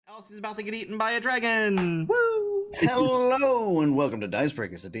else is about to get eaten by a dragon. Woo! Hello and welcome to Dice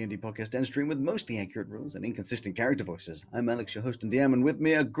Breakers, a D&D podcast and stream with mostly accurate rules and inconsistent character voices. I'm Alex, your host and DM, and with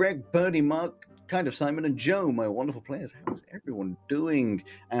me are Greg, Birdie, Mark, Kind of Simon, and Joe, my wonderful players. How is everyone doing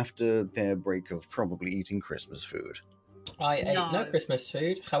after their break of probably eating Christmas food? I ate no Christmas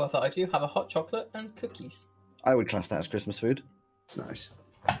food, however I do have a hot chocolate and cookies. I would class that as Christmas food. It's nice.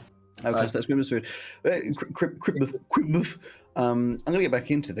 I would class that as Christmas food. Christmas. I'm going to get back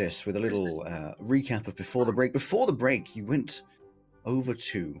into this with a little recap of before the break. Before the break, you went over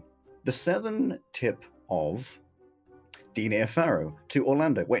to the southern tip of Dina Faro to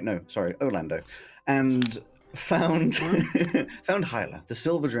Orlando. Orlando. And found Hyla, the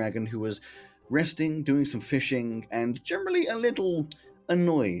silver dragon, who was resting, doing some fishing, and generally a little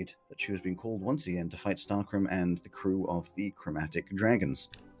annoyed that she was being called once again to fight Starkrim and the crew of the Chromatic Dragons.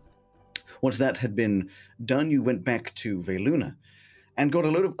 Once that had been done, you went back to Veluna and got a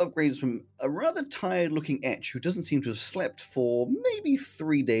load of upgrades from a rather tired-looking Etch who doesn't seem to have slept for maybe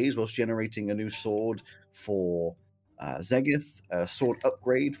 3 days whilst generating a new sword for Zegith, a sword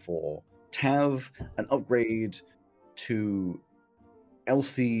upgrade for Tav, an upgrade to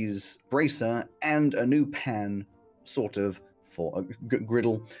Elsie's bracer, and a new pan, sort of, for a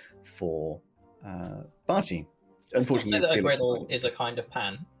griddle for Barty. Unfortunately, a griddle is a kind of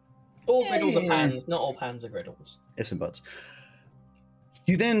pan. All griddles are pans, not all pans are griddles. Ifs and buts.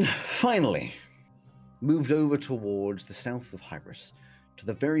 You then finally moved over towards the south of Hybris, to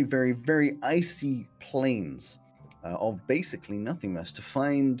the very, very, very icy plains of basically nothingness to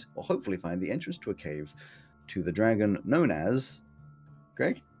find, or hopefully find, the entrance to a cave to the dragon known as...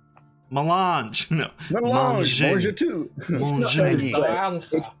 Greg? Melange. No. Melange. Manger too. It's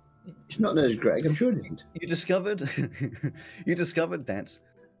not known as Greg. I'm sure it isn't. You discovered that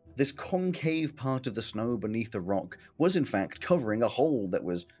this concave part of the snow beneath the rock was in fact covering a hole that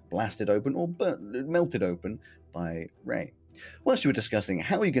was blasted open or melted open by Ray. Whilst you were discussing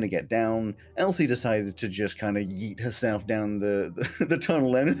how you're going to get down, Elsie decided to just kind of yeet herself down the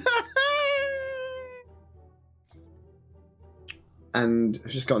tunnel and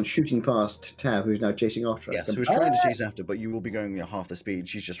has just gone shooting past Tav, who's now chasing after her. Yes, who's trying to chase after, but you will be going half the speed.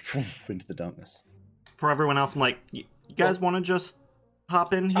 She's just into the darkness. For everyone else, I'm like, you guys want to just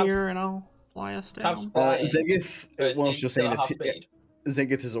hop in here and I'll fly us down? Zegith, whilst you're saying this,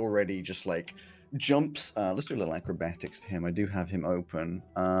 Zegith is already just like jumps. Let's do a little acrobatics for him. I do have him open.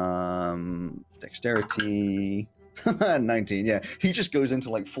 Dexterity 19. Yeah, he just goes into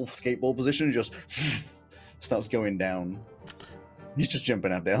like full skateboard position and just starts going down. He's just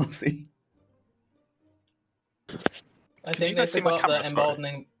jumping after Elsie. I think they forgot that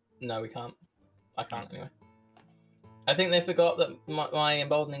emboldening. No, we can't. I can't anyway. I think they forgot that my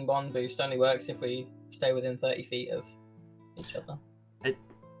emboldening bond boost only works if we stay within 30 feet of each other.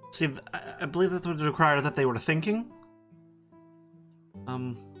 I believe that would require that they were thinking.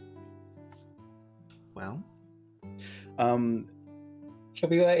 Well. Should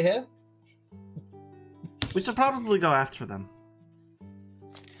we wait here? We should probably go after them.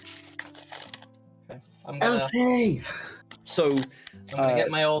 Okay. I'm gonna get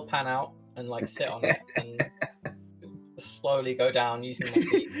my old pan out and like sit on it and slowly go down using my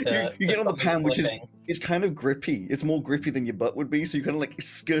feet to you get on the pan, which is kind of grippy. It's more grippy than your butt would be, so you're kind of like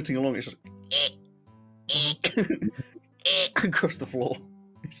skirting along. It's just across the floor.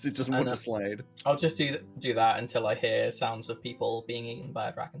 It doesn't want to slide. I'll just do that until I hear sounds of people being eaten by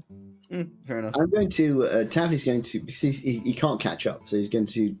a dragon. Fair enough. I'm going to... Tav is going to... Because he can't catch up, so he's going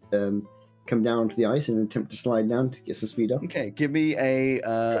to come down onto the ice and attempt to slide down to get some speed up. Okay, give me a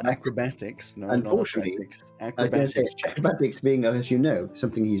acrobatics. No, unfortunately, not I was going to say, acrobatics being, as you know,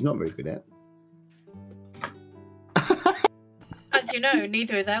 something he's not very good at. As you know,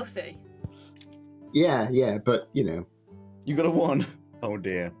 neither is Elsie. Yeah, but, you know. You got a 1. Oh,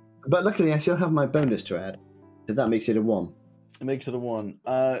 dear. But luckily, I still have my bonus to add, so that makes it a 1. It makes it a 1.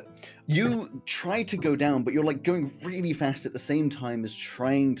 You try to go down, but you're, like, going really fast at the same time as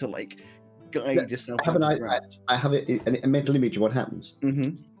trying to, like, guide yourself. I have a mental image of what happens.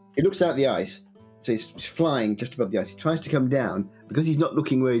 Mm-hmm. He looks out the ice, so he's flying just above the ice. He tries to come down. Because he's not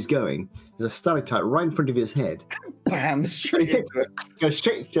looking where he's going, there's a stalactite right in front of his head. Bam! Straight into it. Goes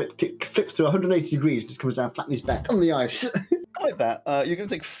straight, flips through 180 degrees, just comes down flat on his back on the ice. I like that. You're going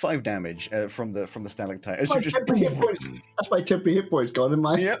to take 5 damage from the stalactite. As you just... That's my temporary hit points gone, am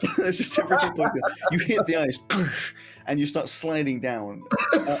I? Yep, that's just temporary hit points. You hit the ice, and you start sliding down.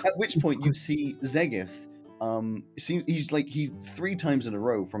 At which point you see Zegith It seems he's 3 times in a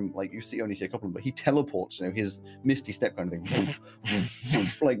row from like you only see a couple of them, but he teleports, his Misty Step kind of thing,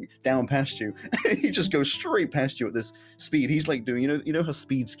 like down past you. He just goes straight past you at this speed. He's like doing, you know how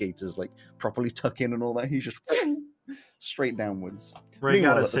speed skaters like properly tuck in and all that. He's just straight downwards. Ray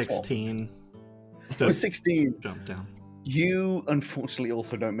got a 16. 16. Jump down. You unfortunately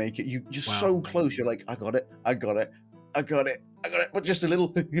also don't make it. You're so close. You're like, I got it. But just a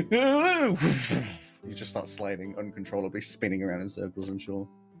little. You just start sliding uncontrollably, spinning around in circles, I'm sure.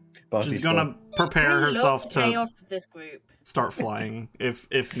 She's gonna prepare herself to this group. start flying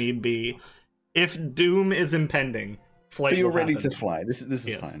if need be. If doom is impending, flight. But you're will ready happen. to fly. This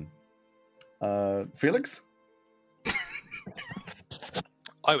is fine. Felix?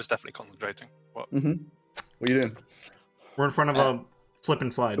 I was definitely concentrating. What? Mm-hmm. What are you doing? We're in front of a slip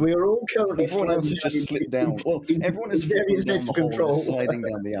and slide. We are all currently. Everyone else has just slipped down. Well, everyone is various down the hole, control. sliding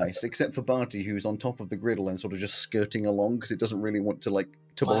down the ice, except for Barty, who's on top of the griddle and sort of just skirting along because it doesn't really want to like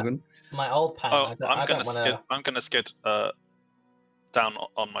toboggan. My old pan. Oh, I don't wanna... I'm gonna skid down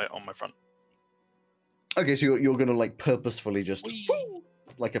on my front. Okay, so you're gonna like purposefully just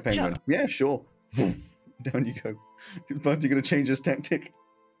like a penguin. Yeah, sure. Down you go. Barty gonna change his tactic.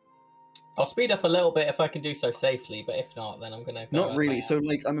 I'll speed up a little bit if I can do so safely, but if not, then I'm gonna go. Not really. So,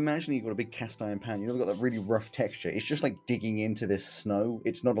 like, I'm imagining you've got a big cast iron pan. You've got that really rough texture. It's just like digging into this snow.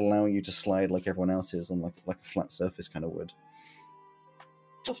 It's not allowing you to slide like everyone else is on like a flat surface kind of wood.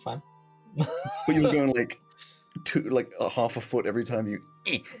 That's fine. But you're going like a half a foot every time you.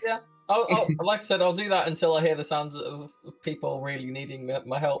 Yeah. Oh, like I said, I'll do that until I hear the sounds of people really needing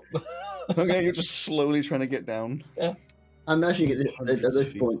my help. Okay, you're just slowly trying to get down. Yeah. I'm actually at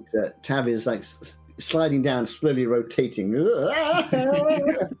this point, Tav is like sliding down, slowly rotating.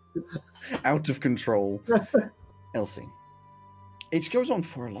 Out of control. Elsie. It goes on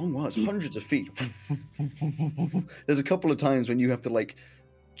for a long while. It's hundreds of feet. There's a couple of times when you have to like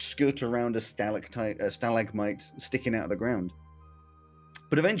skirt around a stalagmite sticking out of the ground.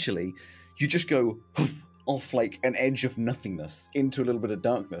 But eventually, you just go off like an edge of nothingness into a little bit of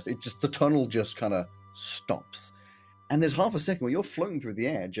darkness. The tunnel just kind of stops. And there's half a second where you're floating through the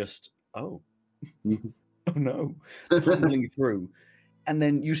air, just, oh no, tumbling through. And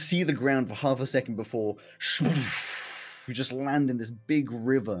then you see the ground for half a second before you just land in this big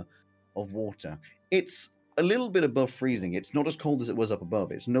river of water. It's a little bit above freezing. It's not as cold as it was up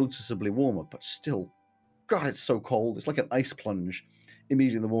above. It's noticeably warmer, but still, God, it's so cold. It's like an ice plunge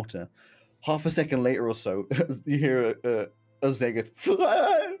immediately in the water. Half a second later or so, you hear a Zegoth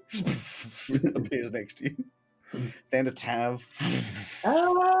appears next to you. Then a Tav.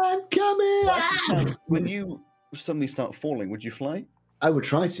 I'm coming! When you suddenly start falling, would you fly? I would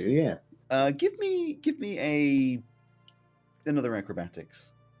try to, yeah. Give me another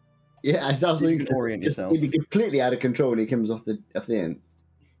acrobatics. Yeah, I was thinking, orient yourself. He'd be completely out of control when he comes off the end.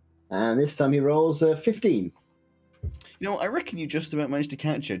 And this time he rolls 15. You know, I reckon you just about managed to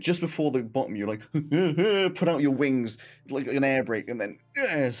catch it. Just before the bottom, you're like, put out your wings like an air brake, and then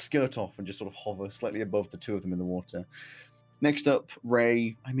skirt off and just sort of hover slightly above the two of them in the water. Next up,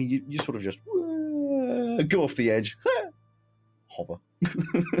 Ray. I mean, you sort of just go off the edge, hover.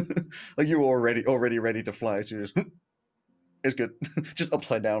 Like you're already ready to fly, so you just, it's good. Just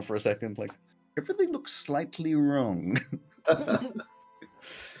upside down for a second, like, everything looks slightly wrong.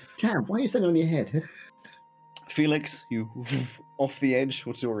 Tab, why are you standing on your head? Felix, you off the edge.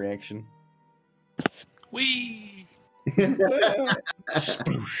 What's your reaction? Whee!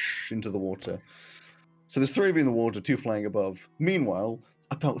 Sploosh into the water. So there's 3 of you in the water, 2 flying above. Meanwhile,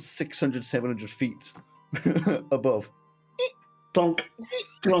 about 600, 700 feet above. Clonk,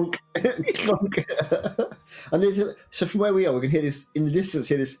 clonk, clonk. And so from where we are, we can hear this in the distance.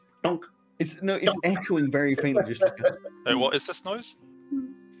 Hear this clonk. It's echoing very faintly. Just like What is this noise?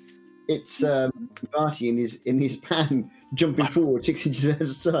 It's Barty in his pan jumping forward 6 inches at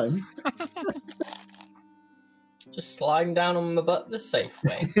a time. Just sliding down on my butt the safe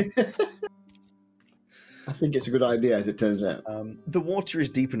way. I think it's a good idea, as it turns out. the water is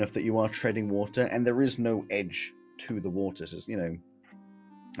deep enough that you are treading water, and there is no edge to the water. So, as in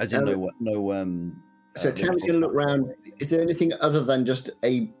no. So Tam's going to look around. Is there anything other than just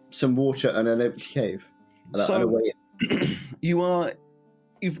some water and an empty cave? So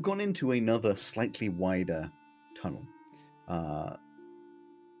you've gone into another slightly wider tunnel.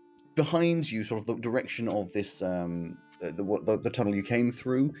 Behind you, sort of the direction of this, the tunnel you came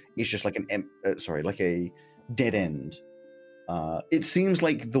through is just like a dead end. It seems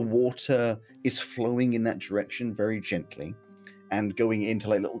like the water is flowing in that direction very gently and going into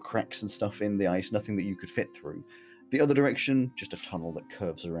like little cracks and stuff in the ice, nothing that you could fit through. The other direction, just a tunnel that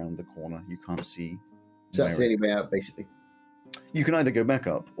curves around the corner. You can't see So that's the only way out, basically. You can either go back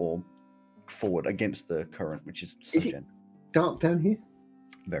up or forward against the current, which is Is it subgen. dark down here?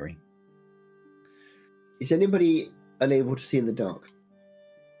 Very. Is anybody unable to see in the dark?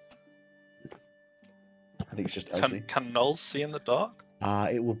 I think it's just Elsie. Can Null see in the dark?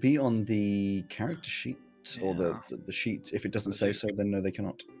 It will be on the character sheet or Yeah. the sheet. If it doesn't say so, then no, they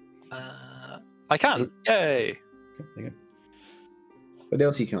cannot. I can. Yay! Okay, there you go. What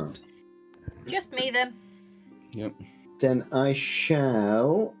else you can't? Just me then. Yep. Then I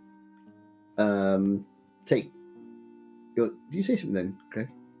shall take your. Do you say something then, Greg?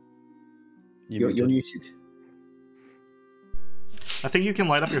 You're muted. I think you can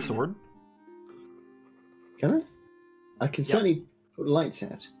light up your sword. Can I? I can certainly put lights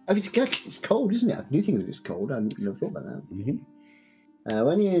out. I mean, it's cold, isn't it? I do think it's cold. I never thought about that. Mm-hmm.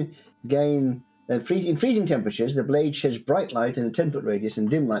 When you gain in freezing temperatures, the blade sheds bright light in a 10-foot radius and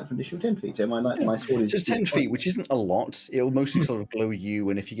dim light for additional 10 feet. So my sword is just 10 feet, which isn't a lot. It'll mostly sort of glow you,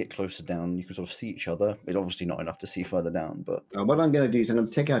 and if you get closer down, you can sort of see each other. It's obviously not enough to see further down, but What I'm going to do is I'm going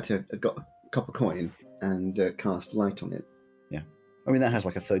to take out a copper coin and cast light on it. yeah. I mean, that has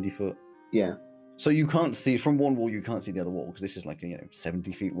like a 30-foot. Yeah. So you can't see from one wall. You can't see the other wall because this is like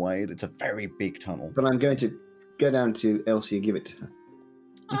 70 feet wide. It's a very big tunnel. But I'm going to go down to Elsie and give it to her.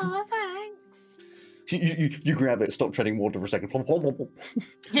 Oh, thanks. You grab it, stop treading water for a second.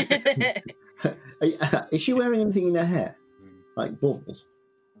 Is she wearing anything in her hair? Like baubles?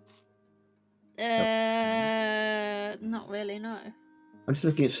 Not really, no. I'm just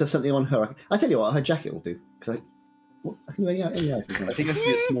looking at something on her. I tell you what, her jacket will do. Cause I can I think I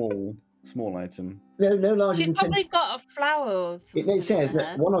see a small item. No larger She's than 10 probably got a flower. It says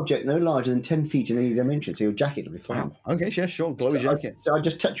that one object no larger than 10 feet in any dimension, so your jacket will be fine. Wow. Okay, yeah, sure. Glowy jacket. So I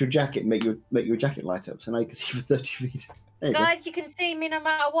just touch your jacket and make your jacket light up, so now you can see for 30 feet. There you go. Guys, you can see me no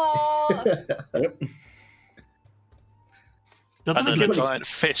matter what. Yep. Doesn't And it then a give giant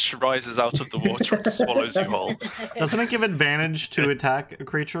fish rises out of the water and swallows you whole. doesn't it give advantage to attack a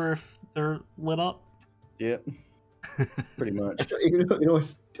creature if they're lit up? Yep. Pretty much.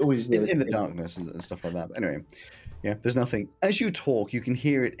 always In the darkness and stuff like that. But anyway, yeah, there's nothing. As you talk, you can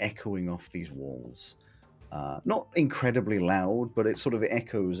hear it echoing off these walls. Not incredibly loud, but it sort of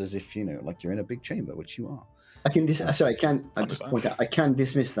echoes as if, like you're in a big chamber, which you are. I can I just point out, I can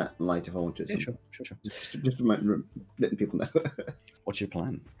dismiss that light if I want to. Yeah, sure. Just letting people know. What's your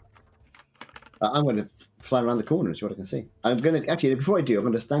plan? I'm going to fly around the corner and see what I can see. I'm going to, actually, before I do, I'm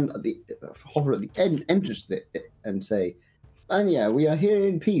going to stand at the, hover at the entrance to it and say, and yeah, we are here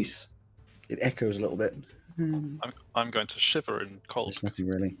in peace. It echoes a little bit. I'm going to shiver in cold. There's nothing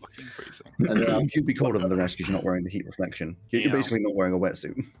really. Fucking freezing. And you'd be colder than the rest because you're not wearing the heat reflection. You're Yeah. basically not wearing a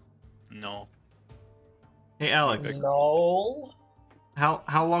wetsuit. No. Hey, Alex. No.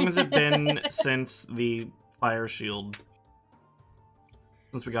 How long has it been since the fire shield?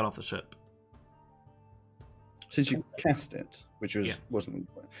 Since we got off the ship? Since you cast it, which wasn't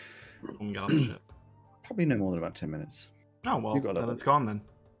When we got off the ship. probably no more than about 10 minutes. Oh well, You got then it. it's gone then.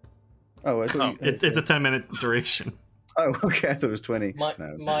 Oh, I thought It's a 10-minute duration. Oh, okay. I thought it was 20. My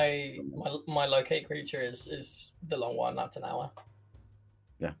No, my locate creature is the long one. That's an hour.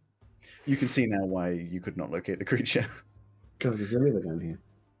 You can see now why you could not locate the creature. God, there's a river down here.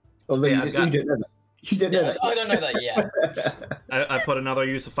 Although Yeah, you don't know that. You don't know Yeah, that. I don't know that yet. I put another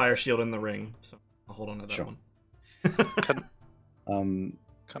use of fire shield in the ring, so I'll hold on to that Sure. one.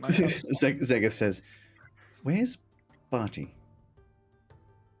 Can I have Zegeth says, "Where's Barty?"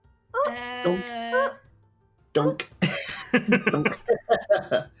 Dunk. Dunk.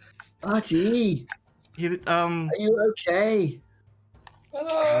 Artie, He, are you okay?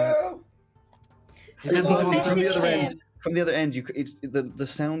 Hello. From What's the other happening? end, from the other end, the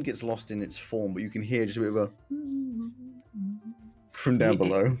sound gets lost in its form, but you can hear just a bit of a from down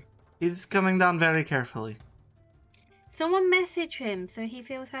below. He's coming down very carefully. Someone message him so he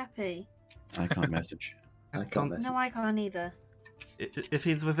feels happy. I can't message. I can't Don't- message. No, I can't either. If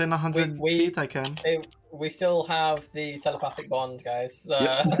he's within 100 We- feet, I can. We still have the telepathic bond, guys.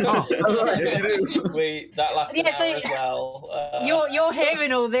 Yep. Oh, yes, you do. That lasted an Yeah, hour but- as well. You're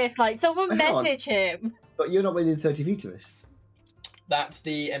hearing all this, like someone Hang on. message him. But you're not within 30 feet of us. That's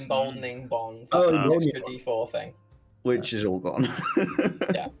the emboldening bond. Oh, That's the emboldening extra D4 thing. Which is all gone.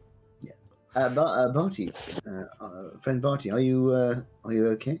 Barty, friend Barty, are you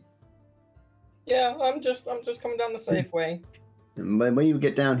okay? Yeah, I'm just coming down the safe way. And when you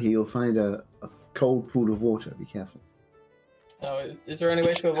get down here, you'll find a cold pool of water. Be careful. Oh, is there any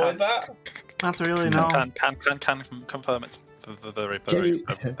way to avoid that? not really, no. Can confirm it's very Can you-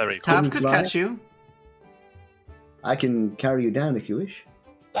 very Tav you could fly? catch you. I can carry you down if you wish.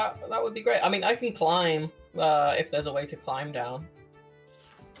 That would be great. I mean, I can climb if there's a way to climb down.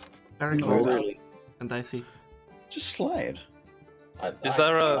 Very Oh, cool. really? And dicey. Just slide. I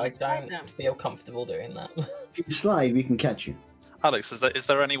don't feel comfortable doing that. If you slide, we can catch you. Alex, is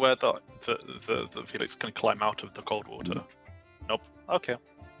there anywhere that Felix can climb out of the cold water? Nope. Okay,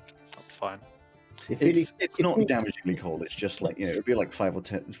 that's fine. It's not damagingly cold. It's just like, it'd be like 5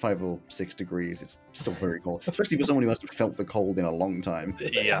 or 6 degrees. It's still very cold, especially for someone who hasn't felt the cold in a long time.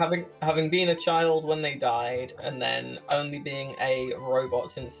 Yeah. Having been a child when they died, and then only being a robot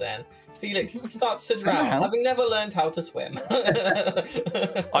since then, Felix starts to drown, having never learned how to swim.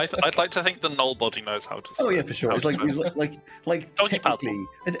 I'd like to think the null body knows how to swim. Oh yeah, for sure. It's like Doggy paddle. technically,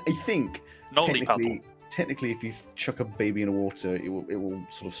 I think Nolly paddle. technically, if you chuck a baby in the water, it will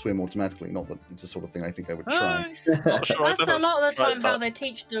sort of swim automatically. Not that it's the sort of thing I think I would try. Not sure I've That's ever a lot of the time tried how that. they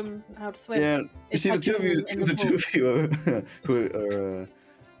teach them how to swim. Yeah, you It's see, the like two of you, in the the two of you who are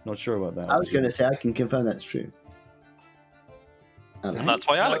not sure about that. I was going to say I can confirm that's true. And that's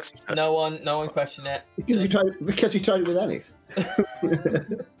why Alex is No one question it. Because we tried it with Alex.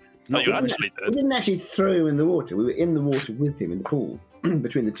 No, you we actually We did. didn't actually throw him in the water. We were in the water with him in the pool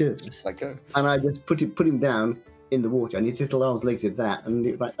between the two of us. Just like go. And I just put him down in the water, and his little arms legs did that, and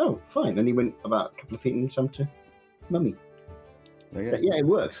he was like, "Oh, fine." And he went about a couple of feet and swam to Mummy. There you go. Yeah, it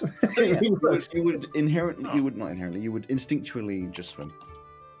works. So, yeah, It works. you would you would instinctually just swim.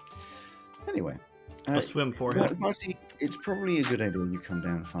 Anyway, I'll swim for him. Marty, it's probably a good idea you come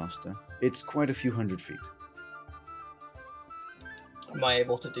down faster. It's quite a few hundred feet. Am I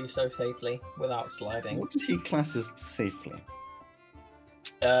able to do so safely without sliding? What does he class as safely?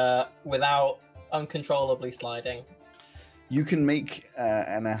 Without uncontrollably sliding. You can make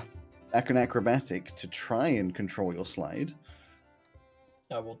an acrobatics to try and control your slide.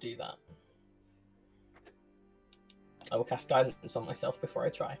 I will do that. I will cast guidance on myself before I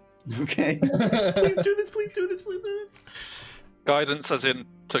try. Okay. Please do this, please do this, please do this. Guidance as in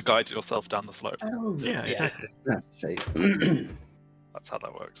to guide yourself down the slope. Oh, Yeah, Yes. exactly. yeah, say, That's how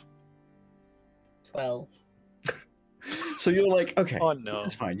that works. 12. So you're like, okay, Oh no.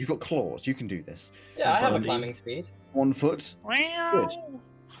 that's fine. You've got claws. You can do this. Yeah, I have a Bundy. climbing speed. 1 foot, good.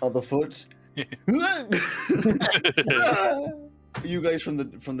 Other foot. You guys from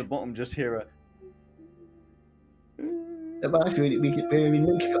the bottom just hear a. but actually,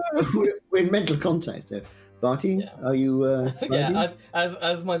 we're in mental contact. So, Barty, Yeah. are you sliding? Yeah,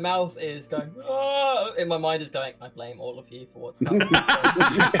 as my mouth is going, "Ah," in my mind is going, I blame all of you for what's coming. you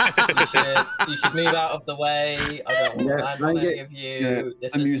should move out of the way. I don't want to land on any of you.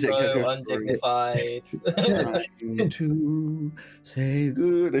 This the is music so echoes undignified. Time to say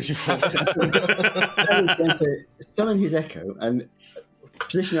good as you fall down. He's going to summon his echo and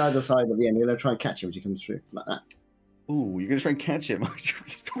position either side of the end. You're going to try and catch him as he comes through, like that. Ooh, you're gonna try and catch him.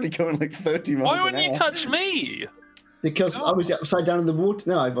 He's probably going like 30 miles Why an wouldn't you hour. touch me? Because I was upside down in the water.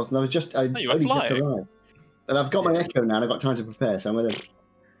 No, I wasn't. I was just. I you were only just flying. arrived. And I've got my echo now, and I've got time to prepare, so I'm going to.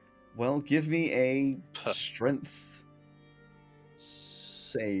 Well, give me a strength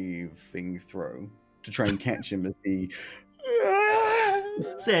saving throw to try and catch him as he.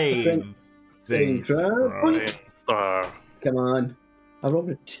 Save. Saving throw. Right. Come on. I rolled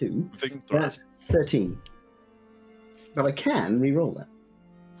a 2. That's 13. But I can re-roll that.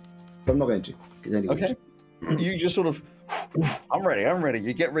 But I'm not going to. 'Cause anyway. Okay. You just sort of. I'm ready.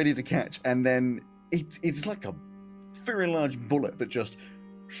 You get ready to catch, and then it's like a very large bullet that just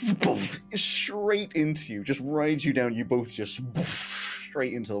straight into you, just rides you down. You both just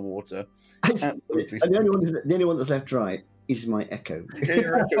straight into the water. Absolutely. And the only one that's left dry is my echo. Okay,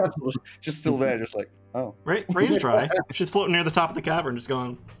 your echo is just still there, just like, oh. Ray's dry. She's floating near the top of the cavern, just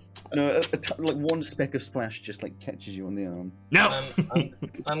going, No, like one speck of splash just like catches you on the arm. no!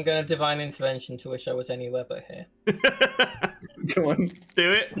 I'm going to divine intervention to wish I was anywhere but here. Go on.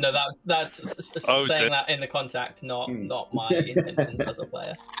 Do it. No, that's Oh, saying dear. that in the contact, not my intentions as a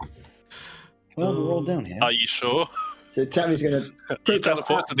player. Well, we're all down here. Are you sure? So Tammy's going You to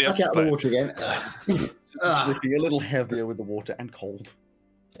teleport to the back out of the water again. Slippy, a little heavier with the water and cold.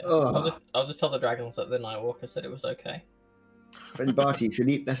 Yeah. Oh. I'll just tell the dragons that the Nightwalker said it was okay. Friend Barty, you should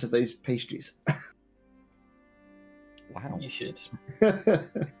eat less of those pastries. Wow. You should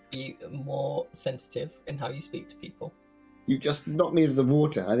be more sensitive in how you speak to people. You just knocked me into the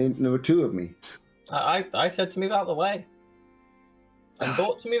water. I didn't. There were 2 of me. I said to move out the way. I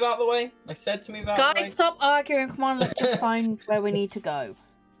thought to move out the way. I said to move out the way. Guys, stop arguing. Come on, let's just find where we need to go.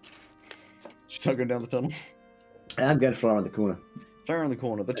 She's not going down the tunnel. I'm going to fly around the corner. Fly around the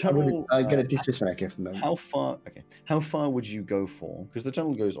corner. The tunnel. I'm going to dismiss my echo for the moment. How far? Okay. How far would you go for? Because the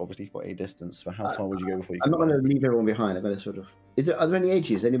tunnel goes obviously for a distance. For how far would you go before you? I'm come not going back? to leave everyone behind. I'm going to sort of Are there any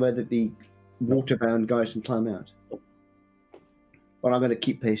edges anywhere that the water-bound guys can climb out? Well, I'm going to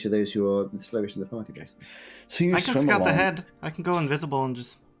keep pace with those who are the slowest in the party, basically. So you I can swim scout the along. head. I can go invisible and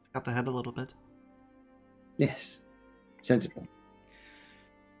just scout the head a little bit. Yes. Sensible.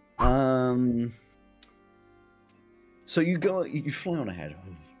 So you fly on ahead,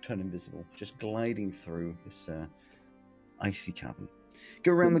 turn invisible, just gliding through this icy cavern.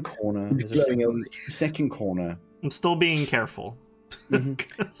 Go around the corner. There's a second corner. I'm still being careful.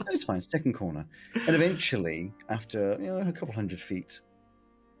 It's fine. Second corner, and eventually, after a couple 100 feet,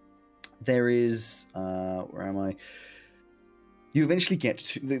 there is where am I? You eventually get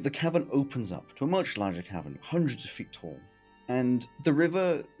to the cavern. Opens up to a much larger cavern, hundreds of feet tall, and the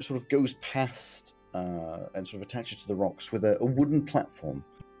river sort of goes past and sort of attaches to the rocks with a wooden platform.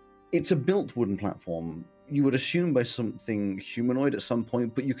 It's a built wooden platform. You would assume by something humanoid at some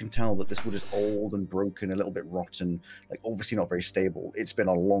point, but you can tell that this wood is old and broken, a little bit rotten, like obviously not very stable. It's been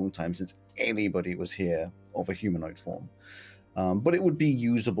a long time since anybody was here of a humanoid form. But it would be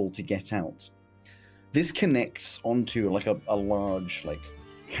usable to get out. This connects onto like a large like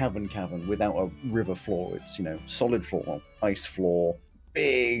cavern without a river floor. It's, solid floor, ice floor,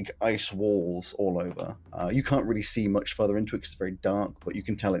 big ice walls all over. You can't really see much further into it because it's very dark, but you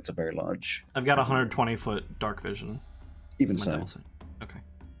can tell it's a very large. I've got 120-foot dark vision. Even My so. devil sight. Okay.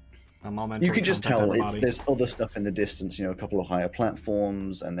 You can just tell everybody. there's other stuff in the distance, a couple of higher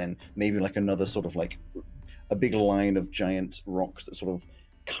platforms, and then maybe like another sort of like a big line of giant rocks that sort of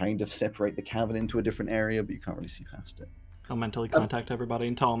kind of separate the cavern into a different area, but you can't really see past it. I'll mentally contact everybody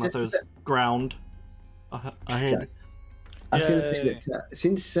and tell them that there's ground ahead. I was going to say that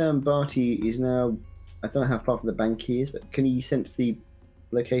since Barty is now, I don't know how far from the bank he is, but can he sense the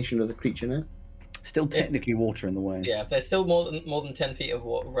location of the creature now? Still technically water in the way. Yeah, if there's still more than 10 feet of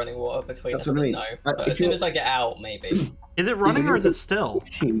running water between That's us, what I then mean. no. But as soon as I get out, maybe. Is it running or is it still?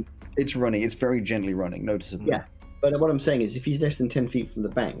 It's running. It's very gently running, noticeably. Yeah, but what I'm saying is if he's less than 10 feet from the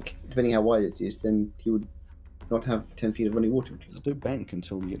bank, depending how wide it is, then he would not have 10 feet of running water. There's no bank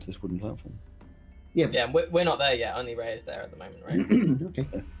until you get to this wooden platform. Yeah, Yeah, we're not there yet. Only Ray is there at the moment, right?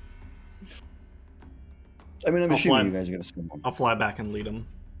 Okay. I mean, I'm I'll assuming fly- you guys are going to swim on. I'll fly back and lead them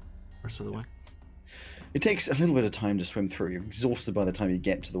the rest of the way. It takes a little bit of time to swim through. You're exhausted by the time you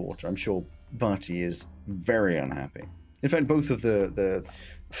get to the water. I'm sure Barty is very unhappy. In fact, both of the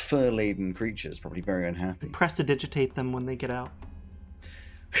fur-laden creatures probably very unhappy. Prestidigitate them when they get out.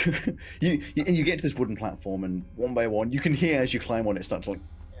 you get to this wooden platform, and one by one, you can hear as you climb on it start to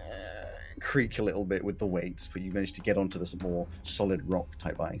creak a little bit with the weights, but you manage to get onto this more solid rock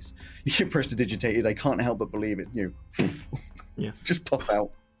type ice. You get prestidigitated. I can't help but believe it. Yeah. Just pop out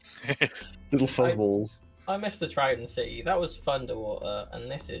little fuzzballs. I missed the Triton City. That was Thunderwater,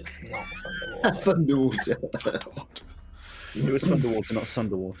 and this is not Thunderwater. Underwater. It was Thunderwater, not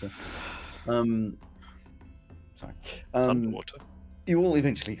Sunderwater. Sorry. Underwater. You all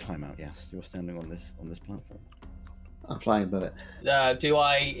eventually climb out. Yes, you're standing on this platform. I'm flying above it. Do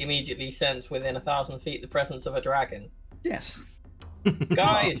I immediately sense within 1,000 feet the presence of a dragon? Yes.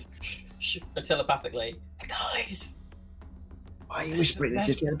 Guys! shh, telepathically. Guys! Why are you whispering? This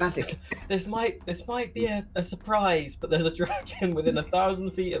is telepathic. This might be a surprise, but there's a dragon within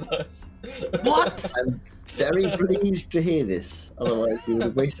 1,000 feet of us. What? I'm very pleased to hear this. Otherwise, we would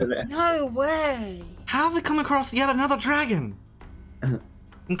have wasted it. No way. How have we come across yet another dragon?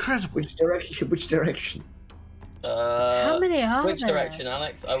 Incredible. Which direction? Which direction? How many are Which there? direction,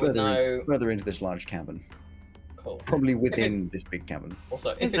 Alex? I would know. Further into this large cavern. Cool. Probably within this big cavern.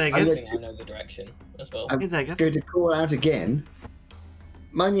 Also, Is if it's Aegis? moving, I know the direction as well. I'm Is Aegis? going to call out again.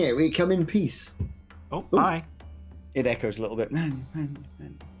 Manye, we come in peace. Oh, bye. It echoes a little bit. Man.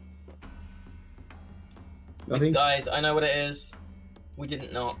 Nothing. Guys, I know what it is. We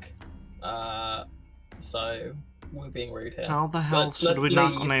didn't knock. So we're being rude here. How the hell Let's should we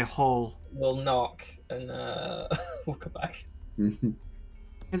knock leave. on a hole? We'll knock and we'll come back.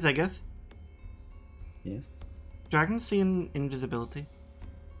 Is Zegeth? Yes. Dragons see invisibility?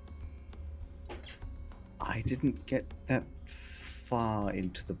 I didn't get that far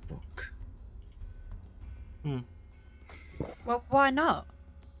into the book. Well, why not?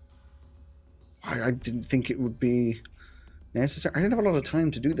 I didn't think it would be necessary. I didn't have a lot of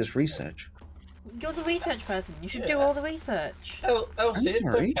time to do this research. You're the research person. You should do all the research. Elsie, it's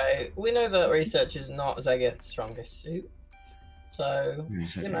sorry. okay. We know that research is not Zegeth's strongest suit. So,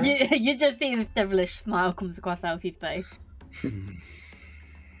 Right, you okay. know. You just see this devilish smile comes across Elsie's face.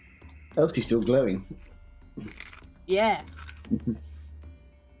 Elsie's still glowing. Yeah.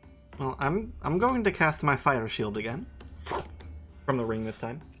 Well, I'm going to cast my fire shield again. From the ring this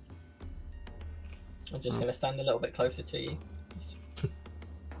time. I'm just going to stand a little bit closer to you.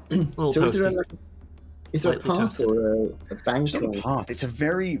 little So toasty. is there a Slightly path toasted. or a bank? It's not a or- path. It's a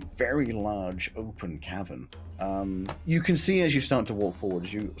very, very large open cavern. You can see as you start to walk forward,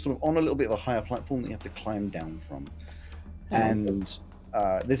 as you sort of on a little bit of a higher platform that you have to climb down from. And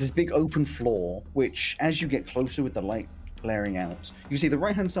there's this big open floor, which as you get closer with the light blaring out, you see the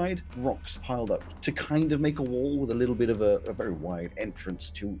right-hand side, rocks piled up to kind of make a wall with a little bit of a very wide entrance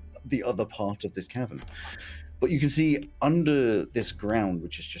to the other part of this cavern. But you can see under this ground,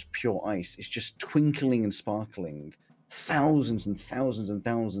 which is just pure ice, it's just twinkling and sparkling. Thousands and thousands and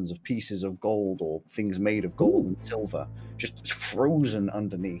thousands of pieces of gold or things made of gold and silver just frozen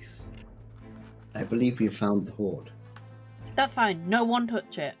underneath. I believe we have found the hoard. That's fine. No one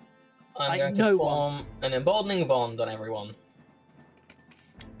touch it. I'm Like, going to no form an emboldening bond on everyone.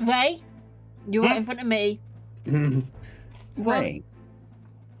 Ray, you're right in front of me. Ray,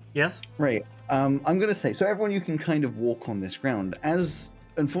 Yes? Ray, I'm going to say, so everyone, you can kind of walk on this ground. As,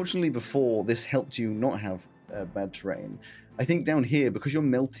 unfortunately, before, this helped you not have bad terrain. I think down here, because you're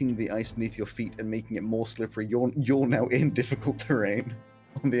melting the ice beneath your feet and making it more slippery, you're now in difficult terrain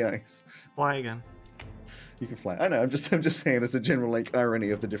on the ice. Fly again. You can fly. I know. I'm just saying as a general like irony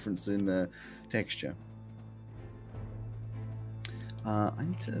of the difference in texture. I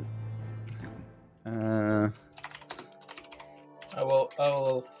need to. I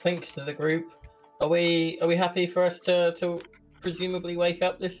will think to the group. Are we happy for us to presumably wake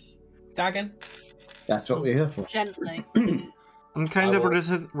up this dragon? That's what we're here for. Gently. I'm kind I of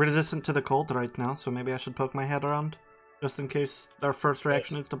will- resistant to the cold right now, so maybe I should poke my head around. Just in case their first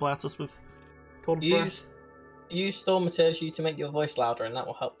reaction is to blast us with cold breath. Use Thaumaturgy to make your voice louder, and that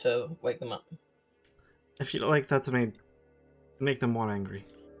will help to wake them up. If you like that to make them more angry.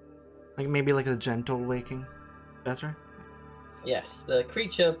 Like maybe like a gentle waking. Better? Yes, the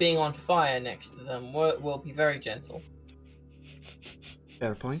creature being on fire next to them will be very gentle.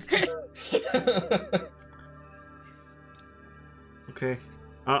 Fair point. Okay.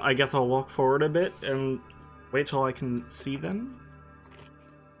 I guess I'll walk forward a bit and wait till I can see them.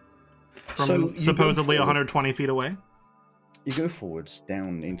 From So you go supposedly forward. 120 feet away. You go forwards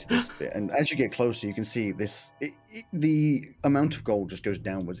down into this bit, and as you get closer, you can see this. The amount of gold just goes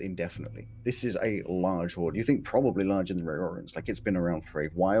downwards indefinitely. This is a large hoard. You think probably larger than Rare Orient. Like it's been around for a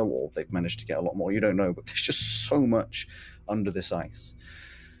while, or they've managed to get a lot more. You don't know, but there's just so much under this ice.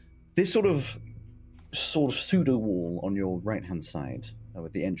 This sort of pseudo wall on your right hand side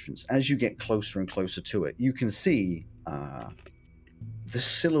with the entrance. As you get closer and closer to it, you can see the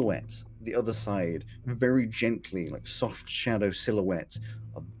silhouette, the other side, very gently, like soft shadow silhouette,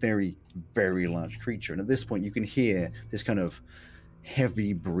 a very, very large creature. And at this point, you can hear this kind of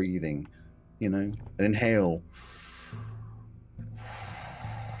heavy breathing, an inhale.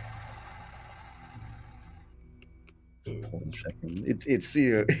 Pause a second.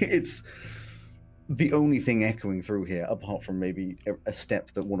 It's the only thing echoing through here, apart from maybe a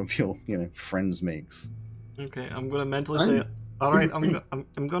step that one of your, friends makes. Okay, I'm gonna mentally say, all right,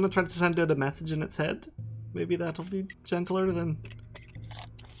 I'm gonna try to send out a message in its head. Maybe that'll be gentler than.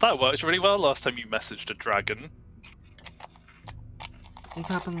 That worked really well last time you messaged a dragon. What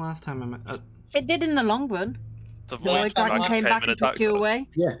happened last time? It did in the long run. The The The last voice time dragon I came back and took you away.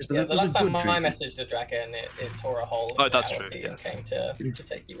 Yeah. But Yeah, that the was a last time good I dream. messaged the dragon, it tore a hole. Oh, in that's reality true, and yes. came to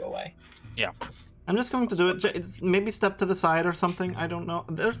take you away. I'm just going to do it. It's maybe step to the side or something. I don't know.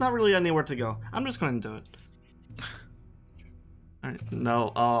 There's not really anywhere to go. I'm just going to do it. All right.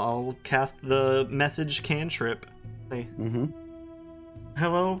 No, I'll cast the message cantrip. Say, Mm-hmm.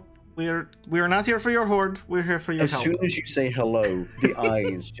 hello. We are not here for your hoard. We're here for your As help. soon as you say hello, the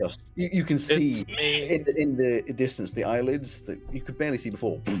eyes just you can see It's me. in the distance the eyelids that you could barely see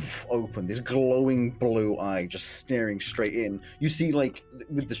before open. This glowing blue eye just staring straight in. You see like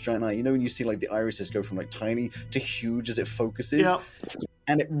with this giant eye, when you see like the irises go from like tiny to huge as it focuses, Yeah.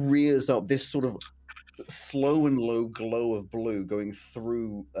 and it rears up this sort of slow and low glow of blue going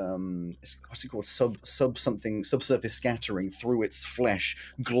through what's it called, subsurface scattering through its flesh,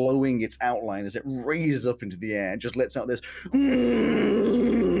 glowing its outline as it raises up into the air and just lets out this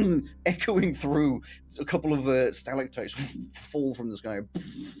echoing through. A couple of stalactites fall from the sky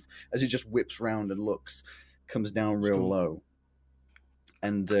as it just whips round and looks, comes down real Cool. low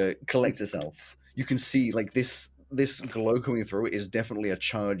and collects itself. You can see like this glow coming through is definitely a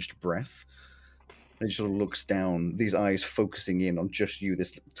charged breath. And it sort of looks down, these eyes focusing in on just you,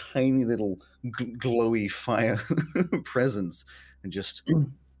 this tiny little glowy fire presence, and just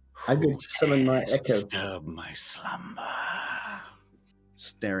I'm going to summon my echo. disturb my slumber,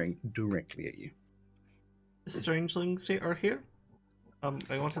 staring directly at you. The strangelings are here.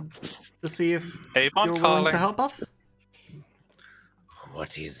 I wanted to see if Avon you're willing calling. to help us.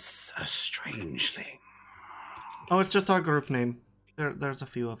 What is a strangeling? Oh, it's just our group name. There's a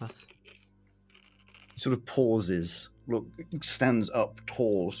few of us. He sort of pauses, stands up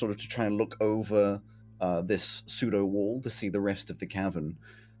tall, sort of to try and look over this pseudo wall to see the rest of the cavern.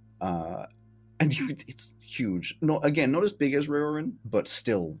 And it's huge. Not as big as Rowan, but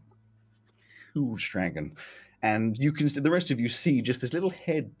still huge dragon. And you can, the rest of you see just this little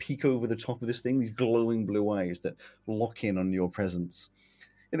head peek over the top of this thing, these glowing blue eyes that lock in on your presence.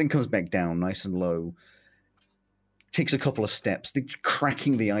 It then comes back down nice and low. Takes a couple of steps,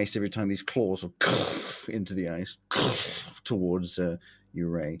 cracking the ice every time these claws into the ice towards you,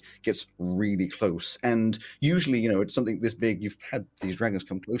 Ray. Gets really close. And usually, it's something this big, you've had these dragons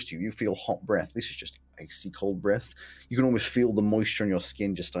come close to you, you feel hot breath. This is just icy cold breath. You can almost feel the moisture on your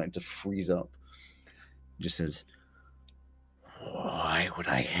skin just starting to freeze up. It just says, why would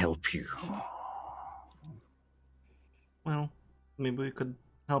I help you? Well, maybe we could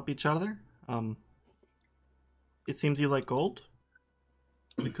help each other. It seems you like gold.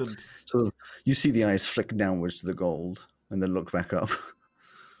 We could... So you see the eyes flick downwards to the gold and then look back up.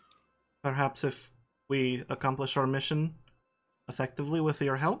 Perhaps if we accomplish our mission effectively with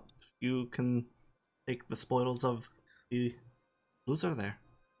your help, you can take the spoils of the loser there.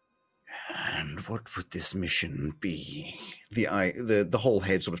 And what would this mission be? The whole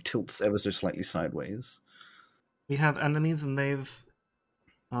head sort of tilts ever so slightly sideways. We have enemies and they've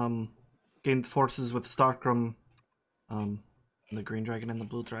gained forces with Starkrum, the green dragon and the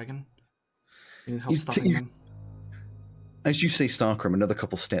blue dragon. You need help stopping them. As you say Starkrum, another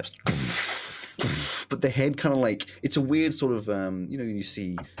couple steps. But the head kind of like, it's a weird sort of, you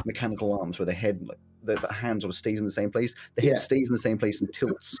see mechanical arms where the head, like the hand sort of stays in the same place. The head stays in the same place and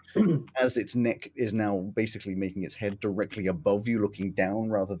tilts as its neck is now basically making its head directly above you, looking down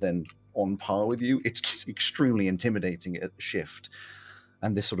rather than on par with you. It's extremely intimidating at shift.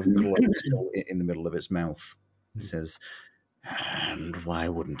 And this sort of glow still in the middle of its mouth. It says, and why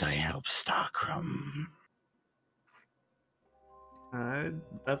wouldn't I help Starkrum?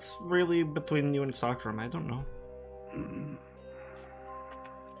 That's really between you and Starkrum. I don't know.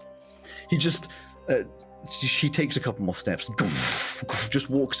 He just... she takes a couple more steps, just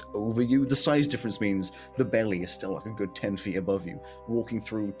walks over you. The size difference means the belly is still like a good 10 feet above you, walking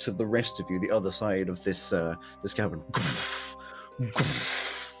through to the rest of you, the other side of this cavern.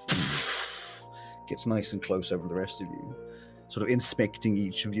 Gets nice and close over the rest of you, sort of inspecting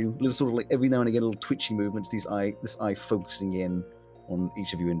each of you. Little sort of like every now and again, little twitchy movements. This eye focusing in on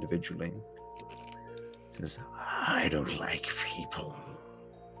each of you individually. Says, I don't like people.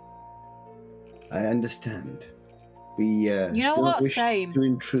 I understand. We what? wish Same. to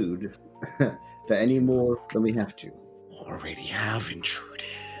intrude for any more than we have to. Already have intruded.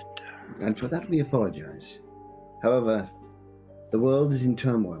 And for that we apologize. However, the world is in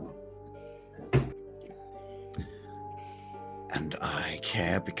turmoil. And I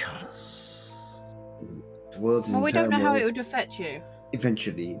care because... The world's in Well, we turmoil. don't know how it would affect you.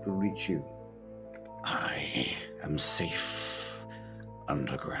 Eventually, it will reach you. I am safe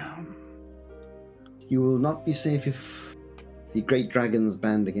underground. You will not be safe if the great dragons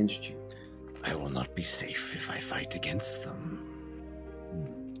band against you. I will not be safe if I fight against them.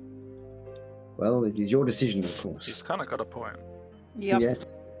 Well, it is your decision, of course. He's kind of got a point. Yep. Yeah.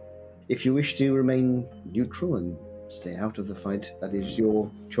 If you wish to remain neutral and stay out of the fight, that is your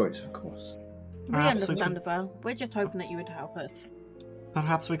choice, of course. We Perhaps we understand, well. We're just hoping that you would help us.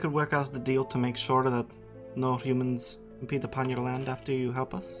 Perhaps we could work out the deal to make sure that no humans impede upon your land after you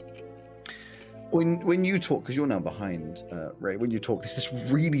help us. When you talk, because you're now behind, Ray, when you talk, there's this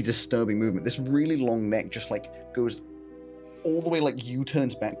really disturbing movement. This really long neck just like goes all the way, like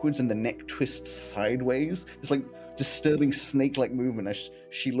U-turns backwards and the neck twists sideways. It's like disturbing snake-like movement as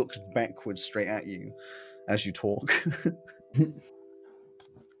she looks backwards straight at you as you talk.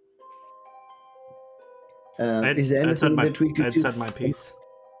 Is there anything that we could I'd do? said my piece.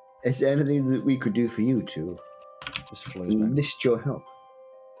 Is there anything that we could do for you to Just flows back. enlist your help?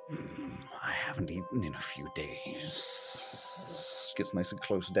 I haven't eaten in a few days. Gets nice and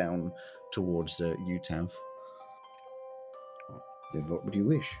close down towards you, Tav. Then what would you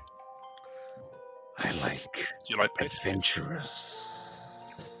wish? I like Do you like pastries? adventurers.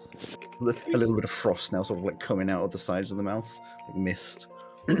 A little bit of frost now sort of like coming out of the sides of the mouth, like mist.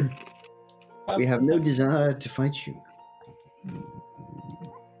 We have no desire to fight you.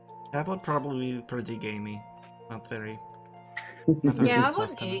 That would probably be pretty gamey. Not very. Yeah, I good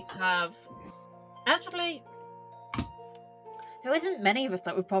wouldn't eat sustenance. have. Actually, there isn't many of us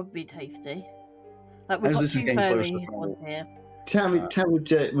that would probably be tasty. Like we've As got this is two getting closer, furry ones here. Tam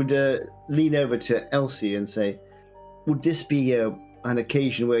would lean over to Elsie and say, would this be an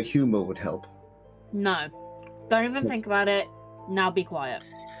occasion where humor would help? No. Don't even think about it. Now be quiet.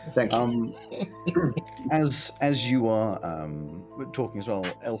 Thank you. As you are talking as well,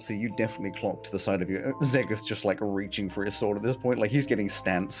 Elsie, you definitely clock to the side of you. Zegeth's just like reaching for his sword at this point, like he's getting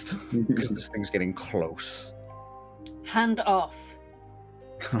stanced because this thing's getting close. Hand off.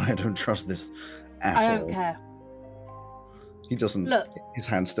 I don't trust this at I all. don't care. He doesn't. Look. His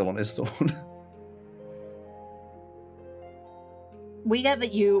hand's still on his sword. We get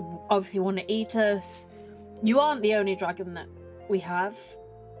that you obviously want to eat us. You aren't the only dragon that we have.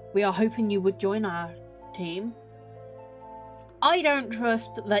 We are hoping you would join our team. I don't trust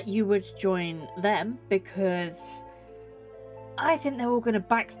that you would join them because I think they're all going to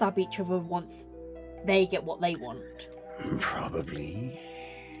backstab each other once they get what they want. Probably.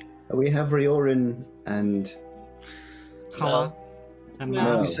 We have Riorin and Kala. And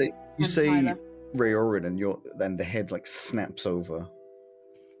No. You say Tyler. Rayorin, and then the head like snaps over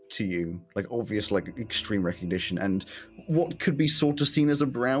to you, like obvious, like extreme recognition, and what could be sort of seen as a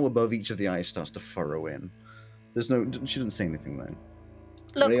brow above each of the eyes starts to furrow in. She didn't say anything then.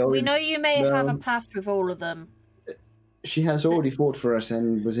 Look, we Riorin, know you may have a no. past with all of them. she has already fought for us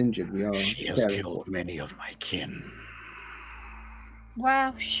and was injured. We are. She has very- killed many of my kin.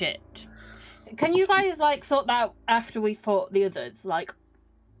 Well, shit. Can you guys, like, sort that out after we fought the others? Like,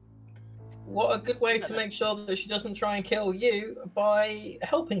 What a good way to make sure that she doesn't try and kill you by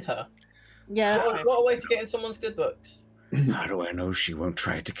helping her. yeah. What a way to get in someone's good books. How do I know she won't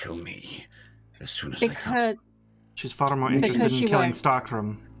try to kill me as soon as I come? Because, she's far more Because interested in she killing won't.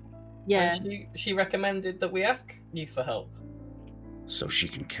 Stockroom. yeah. And she recommended that we ask you for help. So she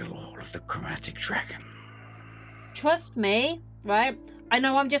can kill all of the chromatic dragon. Trust me, right? I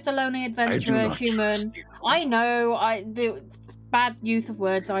know I'm just a lonely I do adventurer, not human. trust you. I know, I do. Bad use of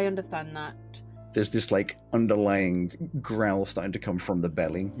words, I understand that. There's this like underlying growl starting to come from the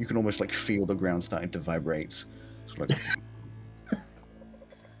belly. You can almost like feel the ground starting to vibrate. It's like,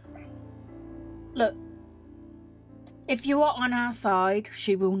 Look, if you are on our side,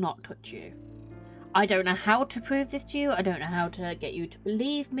 she will not touch you. I don't know how to prove this to you. I don't know how to get you to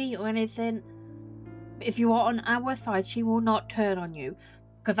believe me or anything. But if you are on our side, she will not turn on you.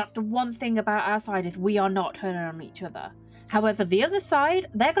 Because that's the one thing about our side is we are not turning on each other. However, the other side,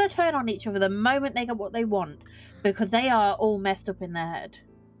 they're going to turn on each other the moment they get what they want. Because they are all messed up in their head.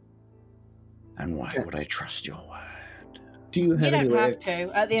 and why would I trust your word? Do you have You any don't way? have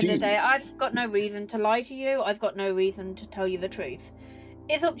to. At the end Do of the you- day, I've got no reason to lie to you. I've got no reason to tell you the truth.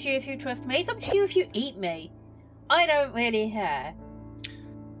 It's up to you if you trust me. It's up to you if you eat me. I don't really care.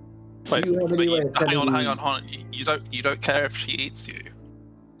 Wait, you have any way of hang on, telling- hang on. You don't care if she eats you.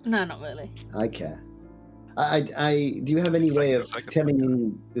 No, not really. I care. I do you have any way of Second.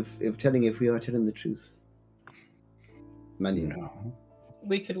 telling if we are telling the truth? Mandy, No.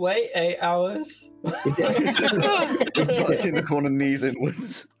 We could wait 8 hours. Is there, It's in the corner, knees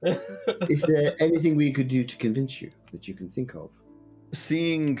inwards. is there anything we could do to convince you that you can think of?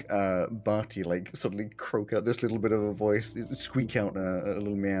 Seeing Barty like suddenly croak out this little bit of a voice, squeak out a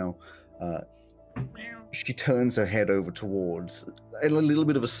little meow, she turns her head over towards, and a little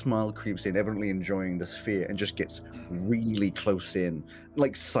bit of a smile creeps in, evidently enjoying this fear, and just gets really close in,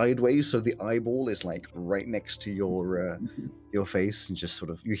 like sideways, so the eyeball is like right next to your face, and just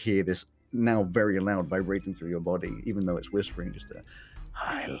sort of you hear this now very loud vibrating through your body, even though it's whispering. Just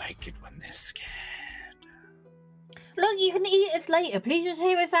I like it when they're scared. Look, you can eat us later. Please just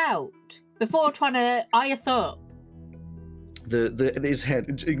hear us out before trying to eye us up. His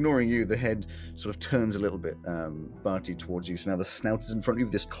head, ignoring you, the head sort of turns a little bit, Barty, towards you. So now the snout is in front of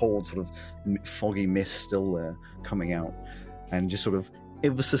you, this cold sort of foggy mist still coming out, and just sort of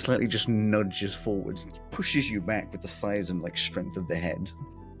ever so slightly just nudges forwards, pushes you back with the size and like strength of the head.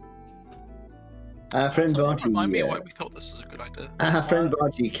 Our friend Barty. Remind me why we thought this was a good idea. Our friend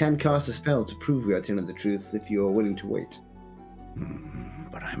Barty can cast a spell to prove we are telling the truth if you are willing to wait.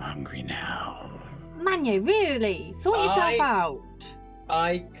 But I'm hungry now. Manu, really? Sort yourself out.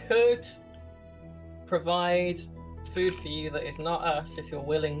 I could provide food for you that is not us if you're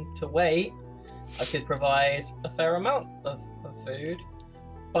willing to wait. I could provide a fair amount of food,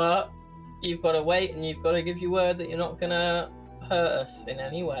 but you've got to wait and you've got to give your word that you're not going to hurt us in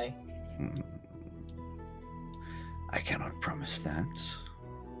any way. I cannot promise that.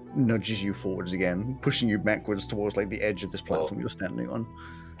 Nudges you forwards again, pushing you backwards towards like the edge of this platform you're standing on.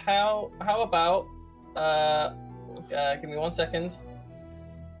 How about give me 1 second.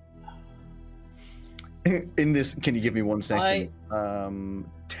 In this, can you give me 1 second?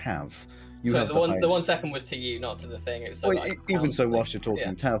 Tav, You so have the 1 highest... second was to you, not to the thing. It was so Well, that even so, whilst you're talking,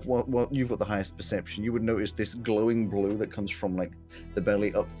 yeah. Tav, well, you've got the highest perception. You would notice this glowing blue that comes from like the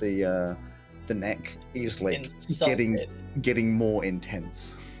belly up the neck is like getting more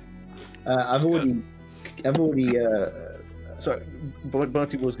intense. I've already. Sorry, but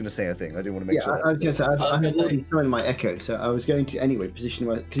Barty was going to say a thing. I didn't want to make sure. I was going to say I have already signed my echo, so I was going to anyway position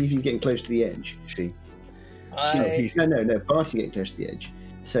my because if you're getting close to the edge, no, Barty's getting close to the edge.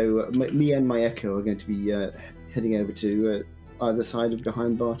 So me and my echo are going to be heading over to either side of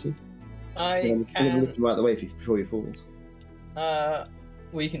behind Barty. I'm going to look him out the way before he falls. Well,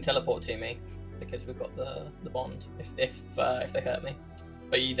 you can teleport to me because we've got the bond. If they hurt me,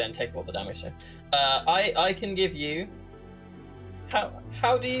 but you then take all the damage. So, I can give you.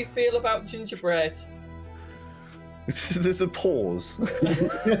 How do you feel about gingerbread? There's a pause.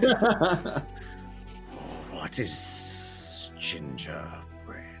 What is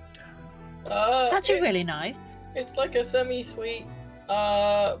gingerbread? It's actually really nice. It's like a semi-sweet,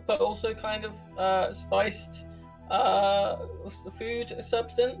 but also kind of spiced food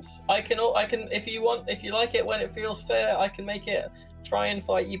substance. I can if you like it when it feels fair, I can make it try and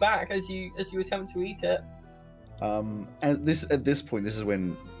fight you back as you attempt to eat it. And at this point, this is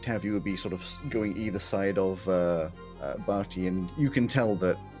when Tav, you would be sort of going either side of Barty, and you can tell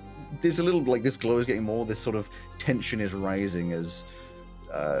that there's a little like this glow is getting more. This sort of tension is rising as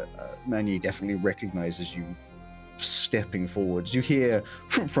Manny definitely recognizes you stepping forwards. You hear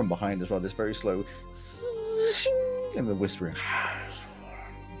from behind as well this very slow and the whispering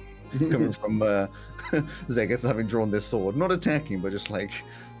coming from Zegeth, having drawn this sword, not attacking, but just like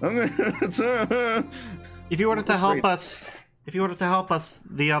If you were to help us,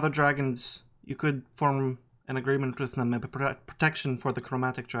 the other dragons, you could form an agreement with them, maybe protection for the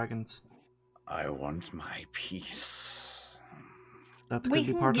chromatic dragons. I want my peace. That could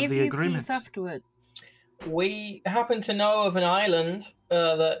be part of the agreement. Peace afterwards. We happen to know of an island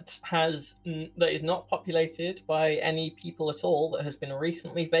that is not populated by any people at all, that has been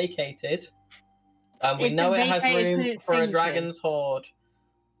recently vacated. We know it has room for a dragon's horde.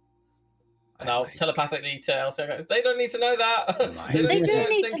 And I'll telepathically to Elsa, they don't need to know that. They do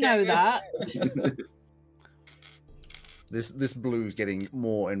need to know that. This blue is getting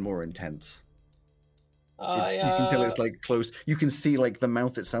more and more intense. You can tell it's like close. You can see like the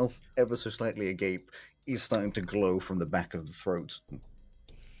mouth itself, ever so slightly agape, is starting to glow from the back of the throat.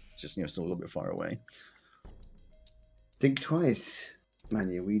 It's just still a little bit far away. Think twice,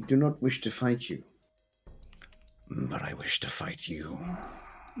 Manya. We do not wish to fight you. But I wish to fight you.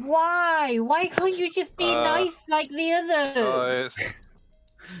 Why? Why can't you just be nice like the others?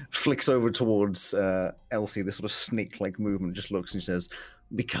 Flicks over towards Elsie, this sort of snake-like movement, just looks and says,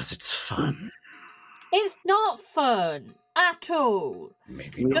 because it's fun. It's not fun at all.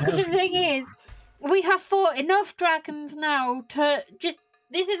 Maybe because the thing is, we have fought enough dragons now to just...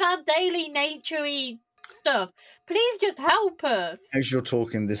 This is our daily nature-y stuff. Please just help us. As you're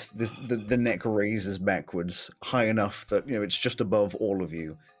talking, the neck raises backwards high enough that it's just above all of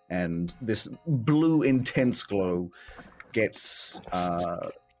you, and this blue intense glow gets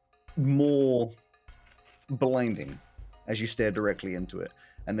more blinding as you stare directly into it,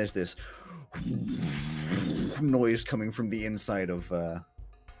 and there's this noise coming from the inside of her.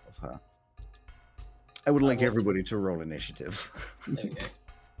 I would like everybody to roll initiative. There we go.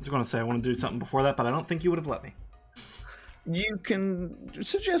 I was going to say I want to do something before that, but I don't think you would have let me. You can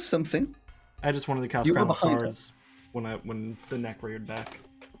suggest something. I just wanted to cast Crown of Stars when the neck reared back.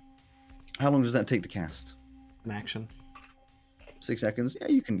 How long does that take to cast? An action. 6 seconds. Yeah,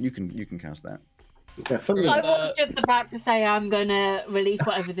 you can cast that. Yeah, I was just about to say I'm going to release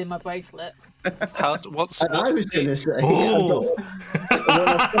whatever's in my bracelet. I was going to say. Oh.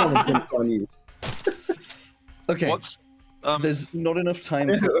 Okay. There's not enough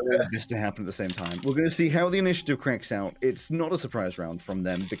time for all of this to happen at the same time. We're going to see how the initiative cracks out. It's not a surprise round from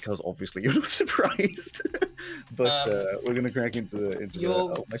them because obviously you're not surprised. But we're going to crack into the. You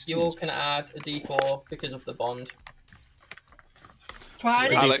all can add a d4 because of the bond.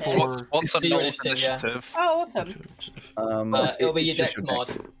 Alex, what's a null initiative? Oh, awesome. It'll be your dex mod.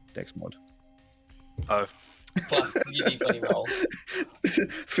 Dex mod. Oh. Plus your d20 roll.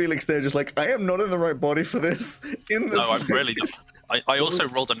 Felix, they're just like, I am not in the right body for this. No, I'm really not. I also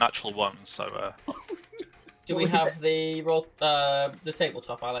rolled a natural 1, so. Do we have the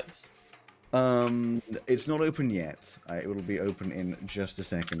tabletop, Alex? It's not open yet. It will be open in just a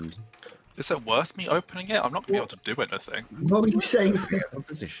second. Is it worth me opening it? I'm not going to be able to do anything. What were you saying?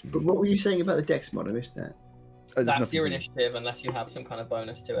 Position. What were you saying about the dex mod? I missed that. That's your initiative, unless you have some kind of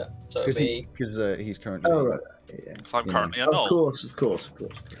bonus to it. So because he's currently. Oh right. Yeah. Because I'm currently a null. Of course.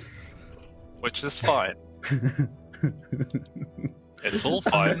 which is fine. It's all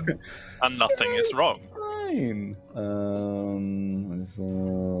fine, and nothing is wrong. Fine.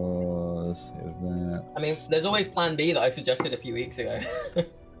 Save that. I mean, there's always Plan B that I suggested a few weeks ago.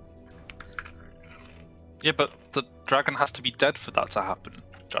 Yeah, but the dragon has to be dead for that to happen,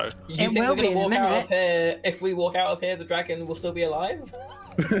 Joe. You It think will we're be in gonna a walk out minute. of here? If we walk out of here, the dragon will still be alive?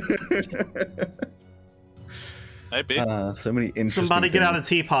 Maybe. So many interesting. Somebody get out things. a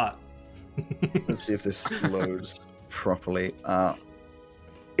teapot. Let's see if this loads properly.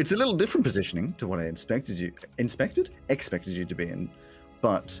 It's a little different positioning to what I expected you to be in,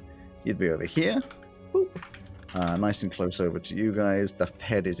 but you'd be over here, boop, nice and close over to you guys. The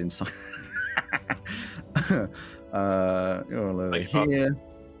head is inside. You're all over Like, here,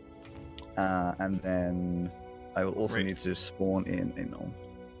 and then I will also Right. need to spawn in a null.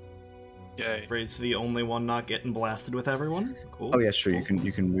 Yay. Ray's the only one not getting blasted with everyone. Cool. Oh yeah, sure. You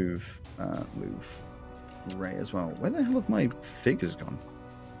can move Ray as well. Where the hell have my figures gone?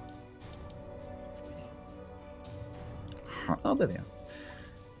 Oh, there they are.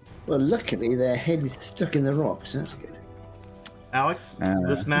 Well, luckily their head is stuck in the rocks. That's good. Alex,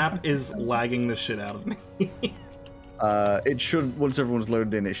 this map is lagging the shit out of me. It should, once everyone's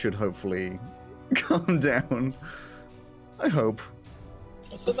loaded in, it should hopefully calm down. I hope.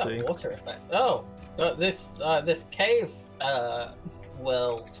 What's with Let's see. that water effect? Oh, this cave,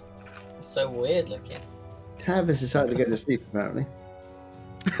 well, it's so weird looking. Tav has decided to go to sleep, apparently.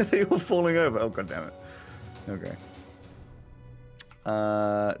 They all falling over. Oh, god damn it. Okay.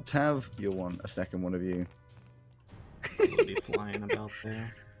 Tav, you're a second one of you. Be flying about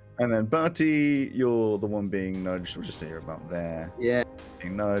there. And then Barty, you're the one being nudged. We'll just say you're about there. Yeah.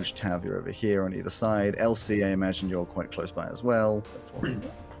 Being nudged. Tav, you're over here on either side. Elsie, I imagine you're quite close by as well. Don't fall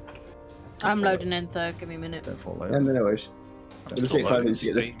over. I'm loading in, so give me a minute. Don't fall And over. no worries. Don't It'll fall take over. 5 minutes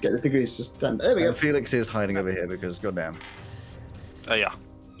to get the figurines to stand. There we go. Felix is hiding over here because, goddamn. Yeah,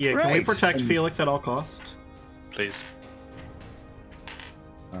 Yeah, can we Right. protect Felix at all costs? please.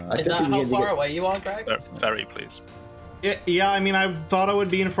 I Is think that we how need to far get- away you are, Greg? Very please. Yeah, I mean, I thought I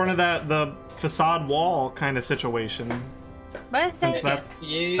would be in front of the facade wall kind of situation. Where's Since it? that's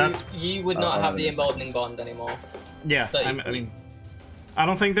You would not have the that's- emboldening bond anymore. yeah. 30 I mean, I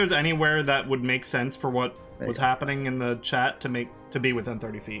don't think there's anywhere that would make sense for what There was you go. happening in the chat to be within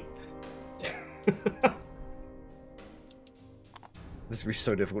 30 feet. This is going to be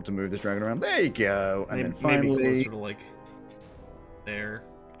so difficult to move this dragon around. There you go. And then Maybe finally, closer to like there.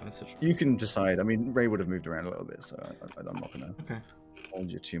 kind of situation. you can decide. I mean, Ray would have moved around a little bit, so I'm not going to Okay.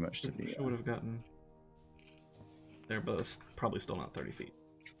 hold you too much to the... She would have gotten there, but it's probably still not 30 feet.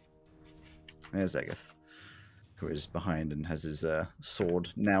 There's Zegeth, who is behind and has his sword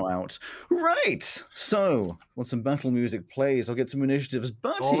now out. Right! So, once some battle music plays, I'll get some initiatives.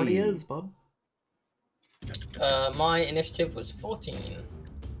 Buddy! Already is, bub. My initiative was 14.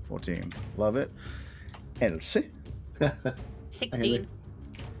 14. Love it. Elsie. 16.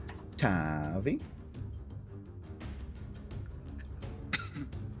 Tavi.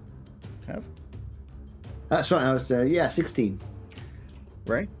 Tav. That's right. I was 16.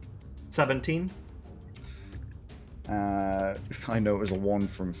 Ray. 17. I know it was a 1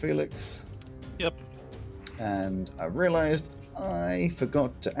 from Felix. Yep. And I realized I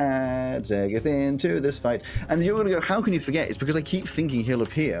forgot to add Zegeth into this fight. And you're going to go, how can you forget? It's because I keep thinking he'll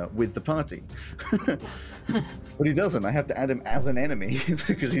appear with the party. But he doesn't. I have to add him as an enemy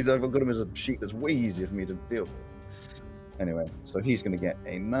because I've got him as a sheet that's way easier for me to deal with. Anyway, so he's going to get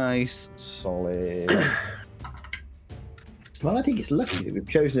a nice, solid... Well, I think it's lucky that we've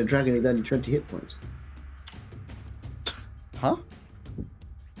chosen a dragon with only 20 hit points. Huh?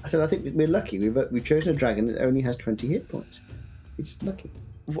 I said I think we're lucky. We've chosen a dragon that only has 20 hit points. It's lucky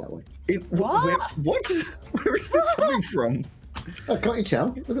that way. What? What? Where is this coming from? Oh, can't you tell?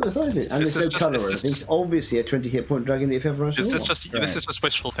 Look at the size of it. And Is there's this no just- colour is or this anything. just- It's obviously a 20 hit point dragon if ever I saw Is this one. just Right. this is just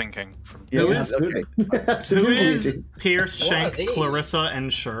wishful thinking from Who Yes, is- okay. Who Absolutely. is it is. Pierce, What are Shank, these? Clarissa,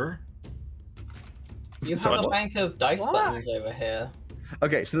 and Sure? You So have a what? bank of dice What? buttons over here.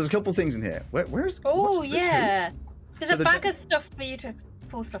 Okay, so there's a couple things in here. Where's... Oh, what's this yeah. There's So a the bag di- of stuff for you to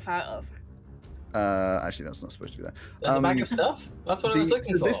pull stuff out of. who? Actually, that's not supposed to be there. There's a bag of stuff? That's what I was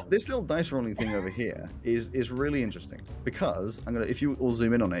looking so for. this little dice rolling thing over here is really interesting because if you all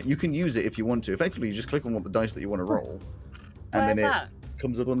zoom in on it, you can use it if you want to. Effectively, you just click on what the dice that you want to roll, and Where's then that? it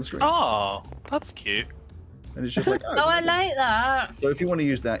comes up on the screen. Oh, that's cute. And it's just like, Oh, I like that. So if you want to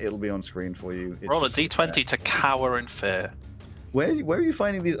use that, it'll be on screen for you. It's Roll a just d20 to cower in fear. Where are you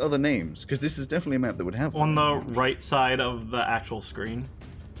finding these other names? Because this is definitely a map that would have On them. the right side of the actual screen.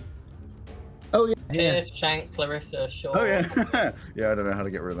 Oh yeah. Pierce, Shank, Clarissa, Shaw. Oh yeah. Yeah, I don't know how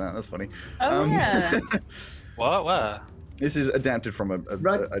to get rid of that. That's funny. Oh yeah. What? Where? This is adapted from a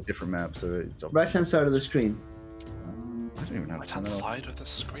Right. different map, so it's Right hand side of the screen. I don't even know how to Right turn hand that off. side of the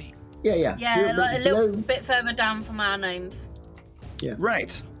screen. Yeah, yeah. Yeah, like a Below- little bit further down from our names.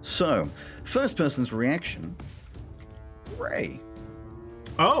 Right. So, first person's reaction. Ray.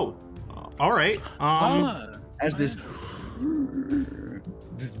 Oh, all right. As this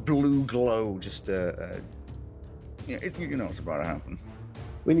blue glow just you know what's about to happen.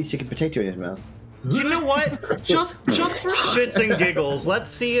 We need to stick a potato in his mouth. You know what? Just for shits and giggles, let's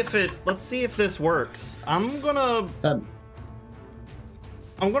see if this works. I'm gonna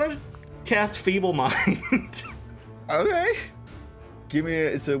cast Feeble Mind. Okay. Give me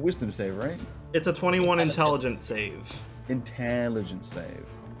it's a wisdom save, right? It's a 21 intelligence save. Intelligence save.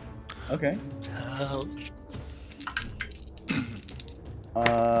 Okay.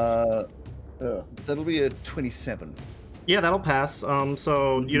 That'll be a 27. Yeah, that'll pass.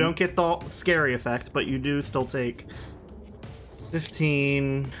 So you don't get the scary effect, but you do still take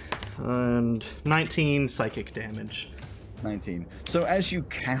 15 and 19 psychic damage. 19. So as you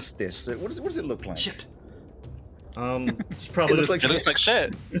cast this, what does it look like? Shit. She's probably It looks just, It looks like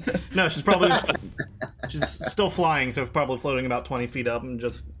shit. no, she's probably just she's still flying, so it's probably floating about 20 feet up and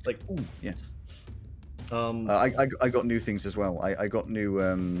just like Ooh, yes. I I got new things as well. I got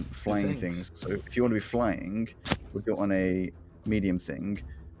new flying things. things. So if you want to be flying, we'll go on a medium thing.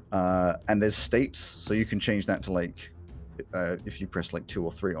 And there's states, so you can change that to like if you press like 2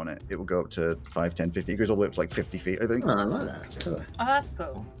 or 3 on it, it will go up to 5, 10, 50. It goes all the way up to like 50 feet, I think. Oh, I like that. Clever. Oh, that's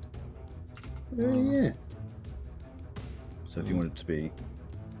cool. Yeah. So if you want it to be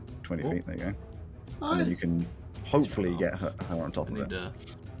 20 feet, there you go. Oh, And then you can hopefully get her on top of need it. to.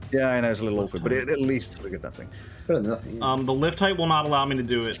 Yeah, I know it's a little awkward, but at least look at that thing. better than nothing. Yeah. The lift height will not allow me to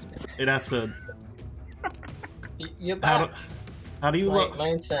do it. It has to. You're How back. How do you My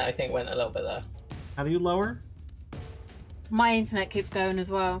internet, I think, went a little bit there. How do you lower? My internet keeps going as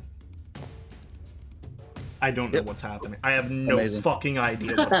well. I don't know Yep. what's happening. I have no Amazing. fucking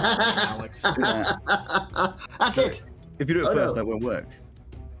idea what's happening, Alex. That's it. If you do it Oh, first, no. that won't work.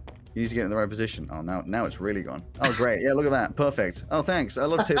 You need to get in the right position. Oh, now it's really gone. Oh, great. Yeah, look at that. Perfect. Oh, thanks. I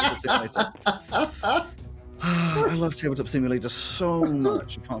love Tabletop Simulator. I love Tabletop Simulator so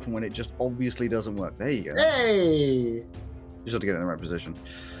much, apart from when it just obviously doesn't work. There you go. Hey. You just have to get in the right position.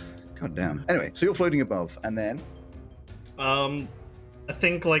 God damn. Anyway, so you're floating above, and then I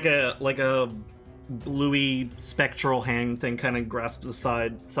think like a bluey spectral hand thing kind of grasps the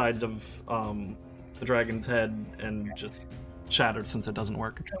sides of the dragon's head and just shattered since it doesn't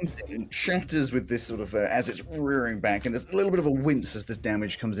work. comes in and shatters with this sort of as it's rearing back, and there's a little bit of a wince as the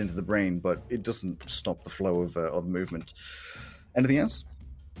damage comes into the brain, but it doesn't stop the flow of movement. Anything else?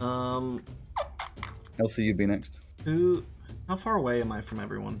 Elsie, you'd be next. How far away am I from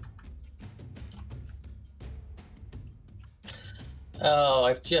everyone? Oh,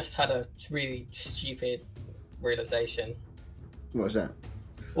 I've just had a really stupid realization. What was that?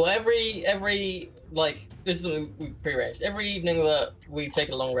 Well, every like this is something we prearranged. Every evening that we take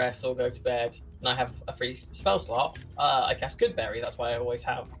a long rest or go to bed, and I have a free spell slot, I cast Goodberry. That's why I always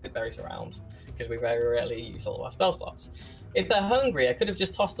have Goodberries around, because we very rarely use all of our spell slots. If they're hungry, I could have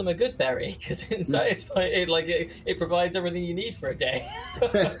just tossed them a Goodberry, because it provides everything you need for a day.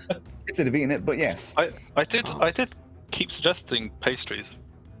 If they'd have eaten it, but yes. I did keep suggesting pastries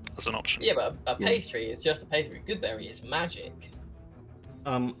as an option. Yeah, but a pastry is just a pastry. Goodberry is magic.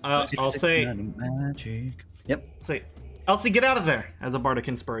 I'll say, Magic. Yep. Elsie, get out of there as a bardic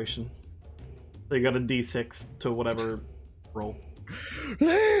inspiration. So you got a D6 to whatever roll.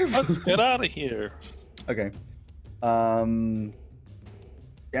 Leave! Let's get out of here. Okay.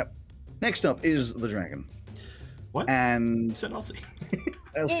 Yep. Next up is the dragon. What? And Said Elsie.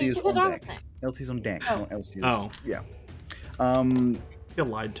 Elsie is It's on a deck. dog Elsie's on deck. Oh. Not Elsie is. Oh. Yeah. Feel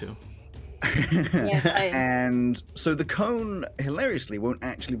lied to. And so the cone, hilariously, won't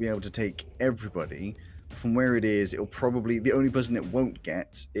actually be able to take everybody. From where it is, it'll probably the only person it won't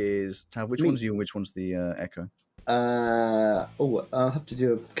get is Tav. Which Me. one's you and which one's the Echo? I'll have to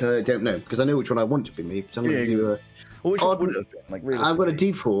do a. I don't know because I know which one I want to be me. So I'm going to do a. Well, which Odd- one would it have been? Like I've got a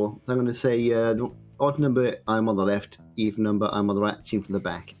realistically? D4, so I'm going to say the odd number I'm on the left, even number I'm on the right, seem to the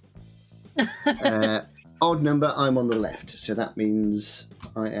back. Odd number I'm on the left, so that means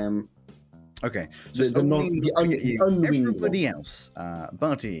I am. Okay, so it's The only non- the looking at you. unwinged Everybody else,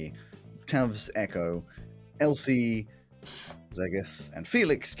 Barty, Tav's Echo, Elsie, Zegeth, and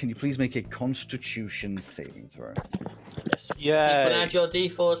Felix, can you please make a Constitution saving throw? Yes. You can Yay. add your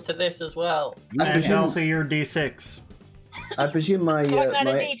d4s to this as well. I And presume, Elsie, your D6. I presume my So I can add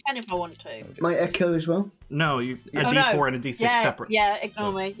a my, D10 if I want to. my echo as well. No, a Oh, D4 no. and a D6 Yeah, separate. yeah,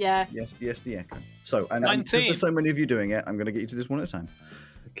 ignore me. Yeah. Yes, the echo. So, and because 19. there's so many of you doing it, I'm going to get you to this one at a time.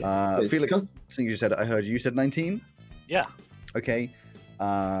 Okay. Felix, seeing you said it, I heard you said 19. Yeah. Okay.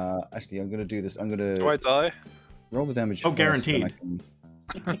 Actually, I'm going to do this. I'm going Do I to die? roll the damage. Oh, first, guaranteed. then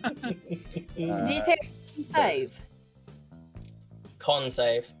I can- Do you think save? Con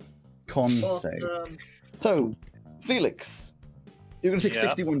save. Con save. So, Felix, you're going to take Yeah.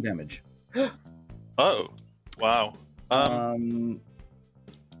 61 damage. Oh, wow.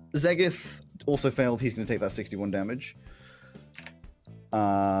 Zegith also failed. He's going to take that 61 damage.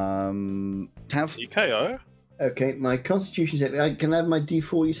 Tav, UKO? Okay, my Constitution saving. Can I have my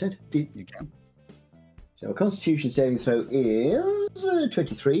D4? You said. you can. So my Constitution saving throw is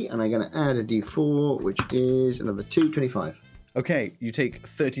 23, and I'm going to add a D4, which is another 25. Okay, you take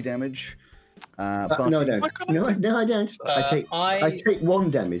 30 damage. No, I Barty- don't. No, I don't. I take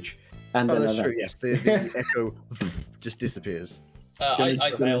 1 damage, and Oh, then that's I true. Yes, the echo just disappears.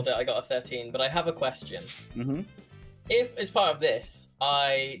 I failed it. I got a 13, but I have a question. Mm-hmm. If, as part of this,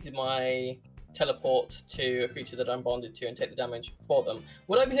 I did my teleport to a creature that I'm bonded to and take the damage for them,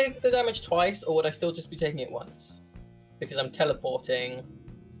 would I be taking the damage twice, or would I still just be taking it once? Because I'm teleporting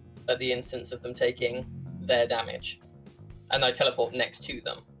at the instance of them taking their damage, and I teleport next to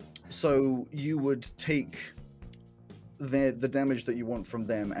them. So you would take the damage that you want from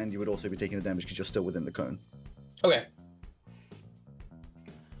them, and you would also be taking the damage because you're still within the cone. Okay.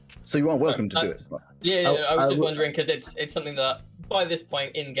 So you are welcome to do it. but- Yeah, I was just would- wondering because it's something that by this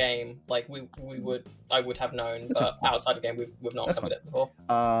point in game, like I would have known, That's but outside of game we've not That's covered fine. it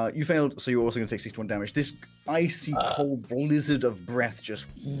before. You failed, so you're also going to take 61 damage. This icy, cold blizzard of breath just.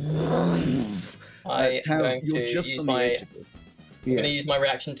 I'm Tav, going you're to just use on the my edge of it. I'm going to use my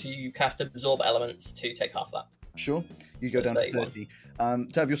reaction to cast Absorb Elements to take half that. Sure, you go That's down to 31.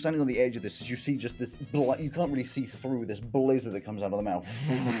 30. Tav, you're standing on the edge of this as you see just this. You can't really see through this blizzard that comes out of the mouth.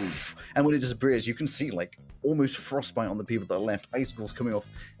 And when it disappears, you can see like almost frostbite on the people that are left, icicles coming off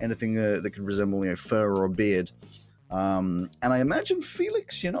anything that could resemble, fur or a beard. And I imagine,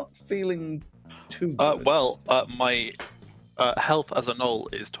 Felix, you're not feeling too good. My health as a null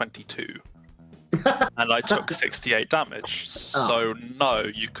is 22. And I took 68 damage. So, no,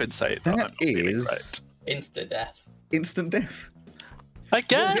 you could say that I'm That not feeling is Insta death. instant death. great.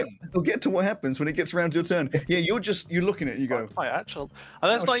 Again? We'll get to what happens when it gets around to your turn. Yeah, you're looking at it, you go, My actual.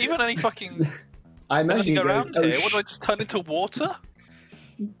 And there's Oh, not shit. even any fucking I imagine anything you around go, here. What do I just turn into water?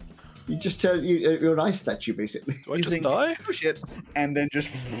 You just turn. You're an ice statue, basically. Do I You just think- die? oh shit, and then just.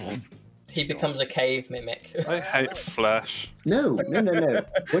 He becomes a cave mimic. I hate flesh. No.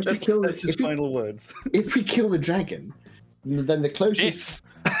 Once we kill That's his final words. if we kill the dragon, then the closest.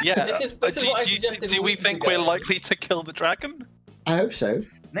 Yeah. This is what I suggested do we weeks think ago. we're likely to kill the dragon? I hope so.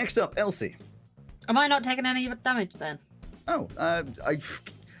 Next up, Elsie. Am I not taking any damage then? Oh,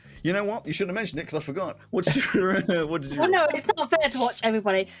 you know what? You shouldn't have mentioned it because I forgot. What did you? Well, no, it's not fair to watch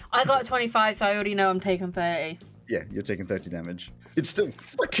everybody. I got 25, so I already know I'm taking 30. Yeah, you're taking 30 damage. It still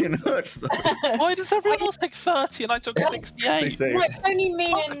freaking hurts though. Why does everyone else take 30 and I took They 68? say. Well, it's only me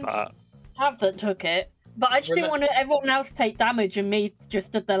Fuck and that. Tav that took it. But I just didn't want everyone else to take damage and me just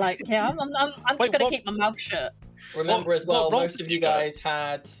stood there like, yeah, I'm just Wait, going to what- keep my mouth shut. Remember as well, what roll most did of you you get? guys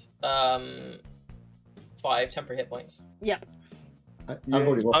had 5 temporary hit points. I've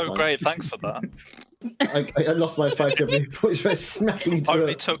already lost Oh, mine. great, thanks for that. I lost my 5 temporary points by smacking into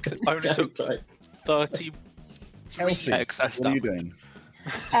Only a took type. 30 Elsie, excess what are you damage. doing?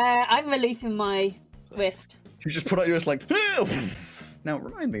 I'm releasing my rift. You just put out yours like. Now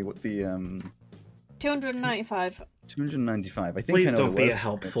remind me what the 295. 295. I think. Please I know don't the be worst. a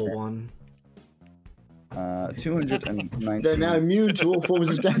helpful one. 290. They're now immune to all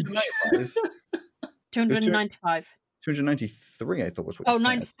forms of damage. 295. 293, I thought was what Oh, you said.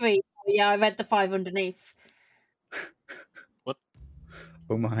 93. Yeah, I read the 5 underneath.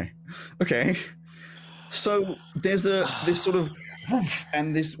 Oh my. Okay. So there's this sort of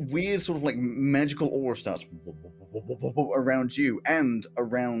and this weird sort of like magical aura starts around you and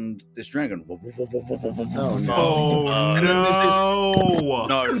around this dragon. Oh, no. Oh And then there's this-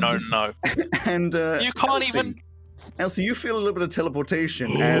 no! No. And You can't Elsie, even. Elsie, you feel a little bit of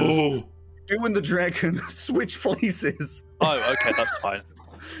teleportation as you and the dragon switch places. Oh, okay, that's fine.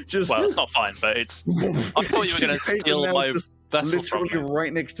 Just Well, it's not fine, but it's. I thought you were going to steal now my just vessel from literally me.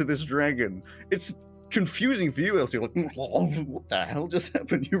 right next to this dragon. It's confusing for you, Elsie. You're like, what the hell just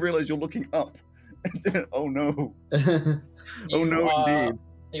happened? You realize you're looking up. Oh no. Oh no, indeed.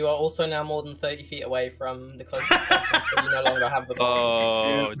 You are also now more than 30 feet away from the closest person, so you no longer have the bomb.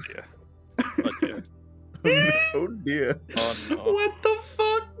 Oh dear. Oh dear. Oh dear. Oh no. What the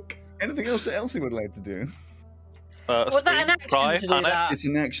fuck? Anything else that Elsie would like to do? Was that an action cry, to do panic. that? It's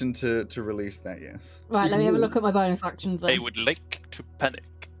an action to release that, yes. Right, let me have a look at my bonus actions They then. would like to panic.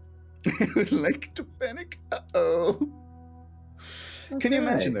 Would like to panic. Uh-oh. Can you Okay.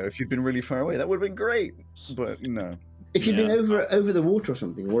 imagine, though, if you'd been really far away? That would have been great. But no. If you'd Yeah. been over the water or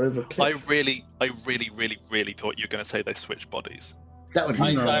something, or over a I cliff, really thought you were going to say they switch bodies. that would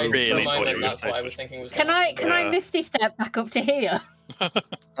I, be No. I, Really for a thought moment, you were that's what I gonna was say thinking was Can gonna I Yeah. misty step back up to here?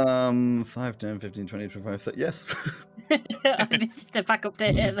 5, 10, 15, 20, 25, 30. Yes. I misty step back up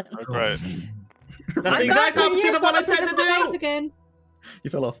to here then. Right. That's the I'm exact back. opposite of what I said to do! Again. You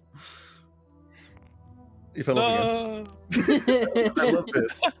fell off. You fell off again. No. I love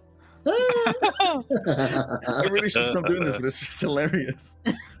it. I really should stop doing this, but it's just hilarious.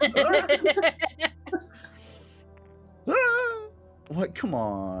 What? Come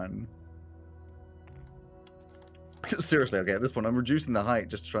on. Seriously, okay, at this point, I'm reducing the height,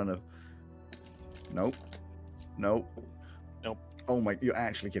 just trying to... Nope. Nope. Nope. Oh my... You're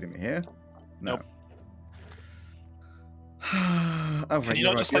actually kidding me here? No. Nope. Oh, Can you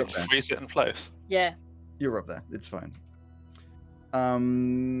not just like freeze it in place? Yeah. You're up there. It's fine.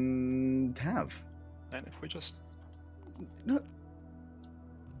 Tav. And if we just No.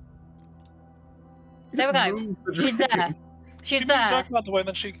 There we go. Move the She's dragon. there. She's move the there. dragon out of the way,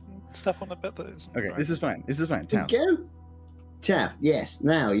 then she can step on the bit that is. Okay, right. this is fine. This is fine. There Tav. you go. Tav, yes.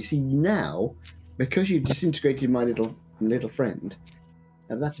 Now, you see, now, because you've disintegrated my little friend,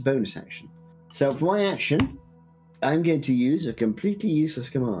 that's a bonus action. So for my action, I'm going to use a completely useless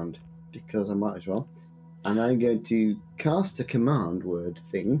command, because I might as well. And I'm going to cast a command word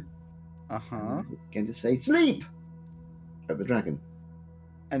thing. Uh-huh. I'm going to say sleep of the dragon.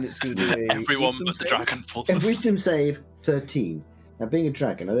 And it's going to do a Everyone wisdom but the save? dragon falls A asleep. wisdom save 13. Now, being a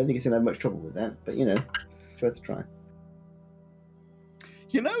dragon, I don't think it's going to have much trouble with that, but it's worth a try.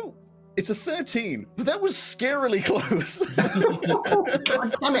 You know, it's a 13, but that was scarily close.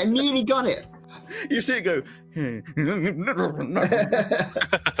 God damn it, I nearly got it. You see it go.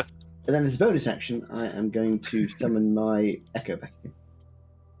 And then as a bonus action, I am going to summon my Echo back again.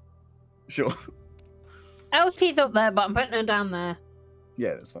 Sure. Elsie's up there, but I'm putting Putting her down there.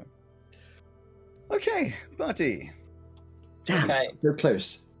 Yeah, that's fine. Okay, Barty. Damn, Okay. so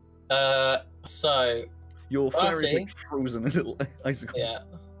close. So Your fur is Barty? like frozen in little icicles. yeah,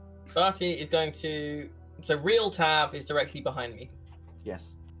 Barty is going to. So real Tav is directly behind me.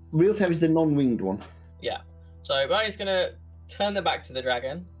 Yes. Real Tav is the non-winged one. Yeah. So Barty's gonna turn their back to the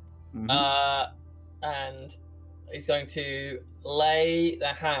dragon, Mhm. and he's going to lay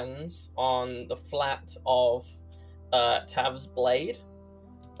their hands on the flat of Tav's blade,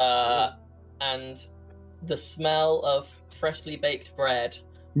 and the smell of freshly baked bread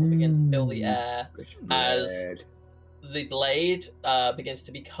will begin to fill the air as Bread. the blade begins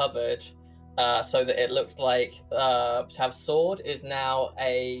to be covered, so that it looks like Tav's sword is now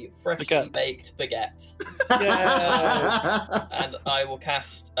a freshly Baguette. baked baguette. Yeah. And I will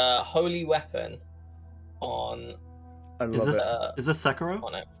cast Holy Weapon on I Is love this it. is this Sekiro?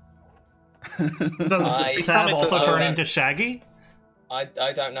 on it. it. Does I- Tav I- also I- turn I- into Shaggy? I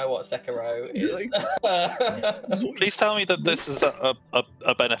don't know what Sekiro Yikes. is. Please tell me that this is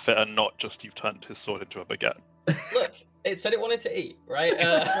a benefit and not just you've turned his sword into a baguette. Look, it said it wanted to eat, right?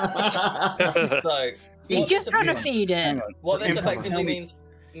 So He's what just this trying to effect- feed Hang it. on. what this You have to effectively tell me- means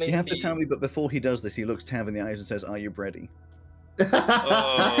You have for to tell me, but before he does this, he looks Tav in the eyes and says, "Are you ready?"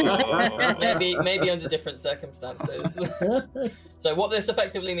 Oh. maybe under different circumstances. So what this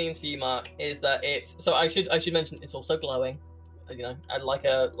effectively means for you, Mark, is that it's. So I should mention it's also glowing. You know, and like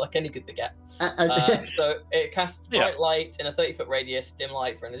any good baguette. Yes. So it casts Yeah. bright light in a 30-foot radius, dim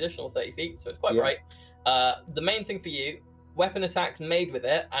light for an additional 30 feet, so it's quite Yeah. bright. The main thing for you, weapon attacks made with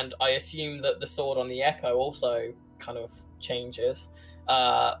it, and I assume that the sword on the Echo also kind of changes.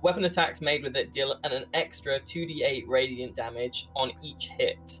 Weapon attacks made with it deal an extra 2d8 radiant damage on each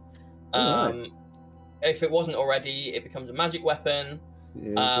hit. Oh, If it wasn't already, it becomes a magic weapon.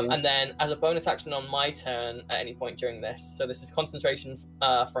 And then as a bonus action on my turn at any point during this, so this is concentration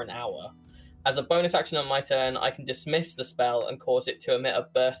for an hour. As a bonus action on my turn, I can dismiss the spell and cause it to emit a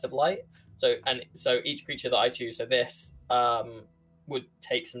burst of light. So each creature that I choose, so this would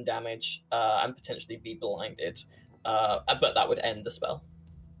take some damage and potentially be blinded, but that would end the spell.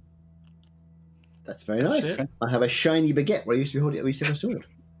 That's very nice. Shit. I have a shiny baguette where I used to be holding it. I used to have a sword.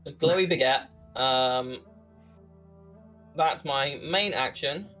 A glowy baguette. That's my main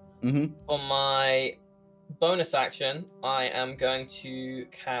action. Mm-hmm. For my bonus action, I am going to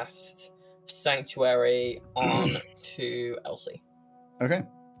cast Sanctuary on to Elsie. Okay.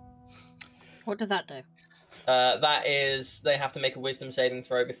 What does that do? That is, they have to make a wisdom saving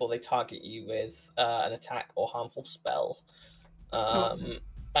throw before they target you with an attack or harmful spell.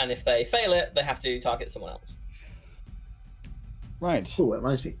 And if they fail it, they have to target someone else. Right. Oh, it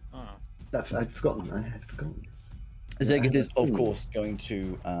reminds me. Oh. I'd forgotten. I had forgotten. Zegith is, of course, going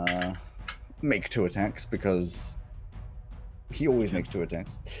to make 2 attacks because he always makes 2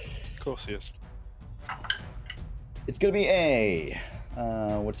 attacks. Of course he is. It's going to be a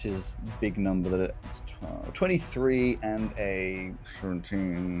what's his big number? That it's 23 and a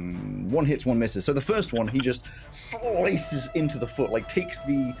 17. 1 hits, 1 misses. So the first one, he just slices into the foot, like takes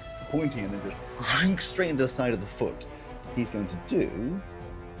the pointy and then just rinks straight into the side of the foot. He's going to do.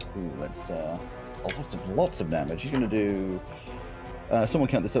 Ooh, let's lots of damage. He's going to do. Someone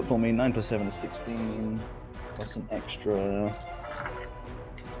count this up for me. 9 plus 7 is 16, plus an extra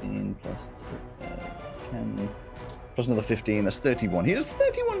 16 plus 10. Plus another 15, that's 31. He does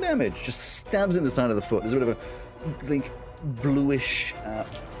 31 damage. Just stabs in the side of the foot. There's a bit of a like bluish,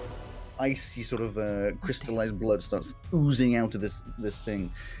 icy sort of crystallized blood starts oozing out of this thing.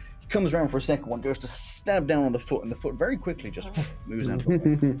 He comes around for a second one, goes to stab down on the foot, and the foot very quickly just moves out of the way.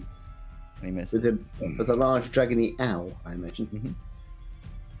 And he misses. With a large dragony owl, I imagine.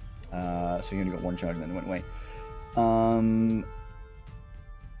 So you only got 1 charge and then it went away.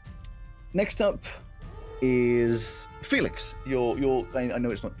 Next up is Felix. I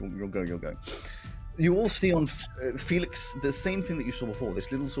know it's not your go. You all see on Felix the same thing that you saw before.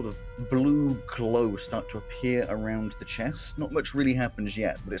 This little sort of blue glow start to appear around the chest. Not much really happens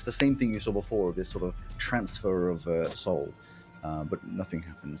yet, but it's the same thing you saw before of this sort of transfer of soul. But nothing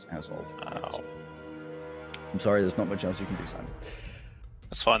happens as of. Ow. I'm sorry, there's not much else you can do, Simon.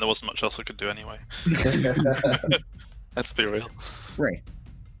 That's fine. There wasn't much else I could do anyway. Let's be real. Ray.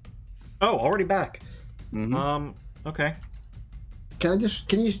 Oh, already back. Mm-hmm. Okay. Can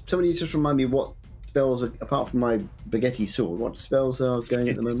somebody just remind me what spells, apart from my Baguetti sword, what spells are going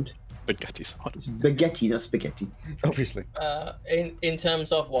at the moment? Spaghetti sword. Baguetti, not spaghetti. Obviously. In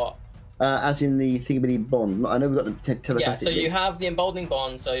terms of what? As in the thingamady bond. I know we've got the telepathic. Yeah, so you have the emboldening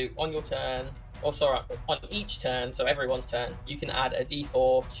bond, so on your turn, on each turn, so everyone's turn, you can add a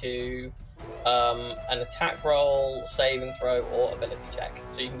d4 to an attack roll, saving throw, or ability check.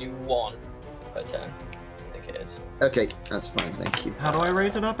 So you can do 1 per turn, I think it is. Okay, that's fine, thank you. How do I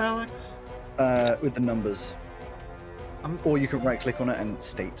raise it up, Alex? With the numbers. Or you can right-click on it and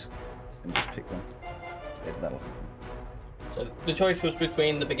state, and just pick one. Yeah, that'll. So the choice was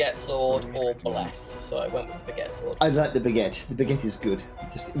between the Baguette sword or Bless, so I went with the Baguette sword. I like the baguette. The baguette is good.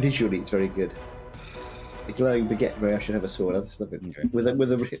 Just visually, it's very good. A glowing baguette where I should have a sword. I just love it. Okay. With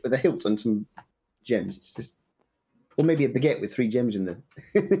a hilt and some gems. It's just, or maybe a baguette with 3 gems in the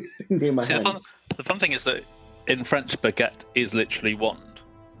near my hand. The fun thing is that in French, baguette is literally wand.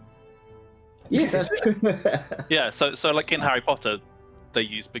 Yes, that's true. Yeah, so like in Harry Potter, they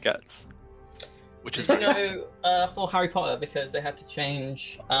use baguettes, which is You know, for Harry Potter, because they had to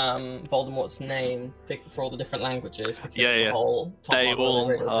change Voldemort's name for all the different languages. Because Yeah. The whole top they model all of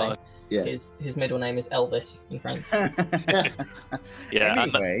the riddle are. thing. Yeah. His middle name is Elvis in France. Yeah,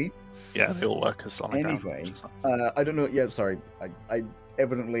 Anyway, yeah, they all work as on the Anyway. ground. I don't know. Yeah, sorry. I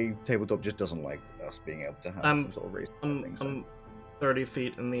evidently tabletop just doesn't like us being able to have some sort of race thing. So I'm 30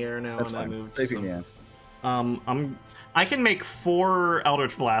 feet in the air now, that's and fine. I moved. 30 feet in the air. I can make 4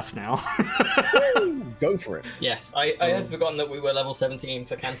 Eldritch Blasts now. Go for it. Yes, I had forgotten that we were level 17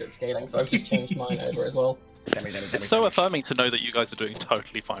 for cantrip scaling, so I've just changed mine over as well. Damn it. It's so affirming to know that you guys are doing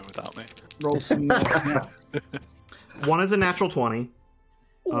totally fine without me. Roll some more attacks. 1 is a natural 20.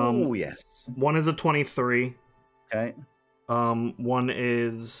 Oh, yes. 1 is a 23. Okay. 1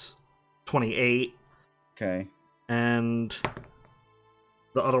 is 28. Okay. And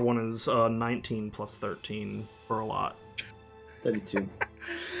the other one is 19 plus 13 for a lot. 32.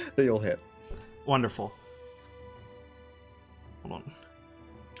 They all hit. Wonderful. Hold on.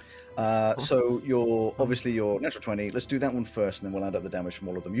 So you're obviously your natural 20. Let's do that one first, and then we'll add up the damage from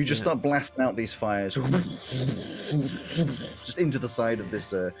all of them. You just start blasting out these fires, just into the side of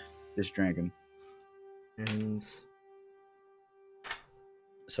this dragon. And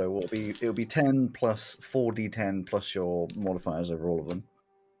So it'll be 10 plus 4d10 plus your modifiers over all of them,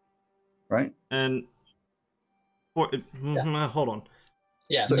 right? and hold on.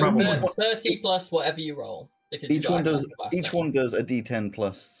 Yeah, So so everyone- 30 plus whatever you roll. Because you've Each got one access does. to blast, Each don't you? one does a d10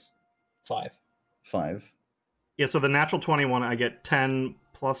 plus 5. 5 Yeah, so the natural 21, I get 10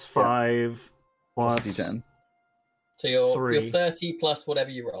 plus 5 plus plus d10. So you're 3. 30 plus whatever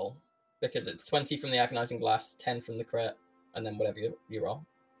you roll. Because it's 20 from the agonizing blast, 10 from the crit, and then whatever you roll.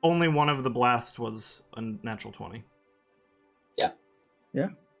 Only one of the blasts was a natural 20.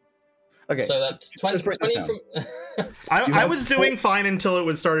 Okay. So that's 20, Let's break this 20 down. from. I was doing fine until it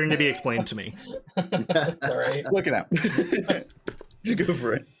was starting to be explained to me. Sorry. Work it out. Just go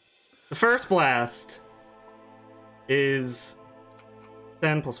for it. The first blast is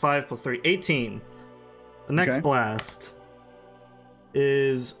 10 plus 5 plus 3, 18. The next Okay. blast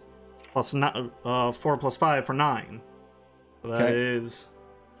is 4 plus 5 for 9. So that Okay. is...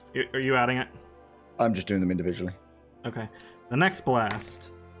 Are you adding it? I'm just doing them individually. Okay. The next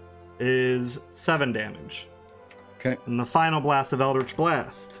blast is 7 damage. Okay. And the final blast of Eldritch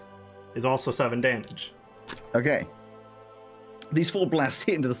Blast is also 7 damage. Okay. These 4 blasts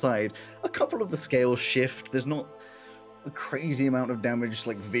hit into the side. A couple of the scales shift. There's not a crazy amount of damage,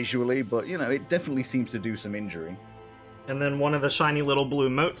 like, visually, but, you know, it definitely seems to do some injury. And then one of the shiny little blue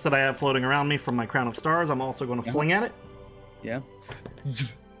motes that I have floating around me from my Crown of Stars, I'm also going to fling at it. Yeah?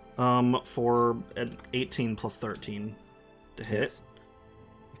 For an 18 plus 13 to hit. Hits.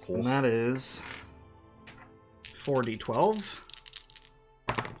 Of course. And that is 4d12.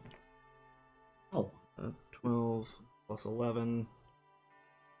 Oh. 12 plus 11.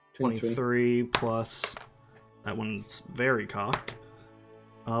 23. 23 plus... That one's very cocked.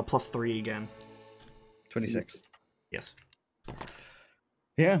 Plus 3 again. 26. Yes.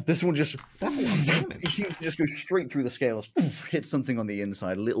 Yeah, this one just... That's a lot of damage. It seems to just go straight through the scales, hit something on the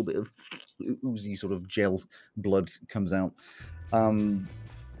inside, a little bit of oozy sort of gel blood comes out.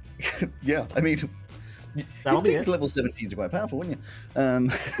 Yeah, I mean... That'll be think it. level 17s are quite powerful, wouldn't you?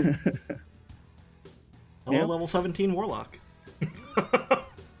 Hello, Yeah. level 17 Warlock.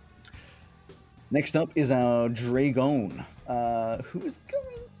 Next up is our Dragon, who is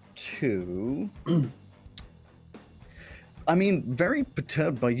going to... I mean, very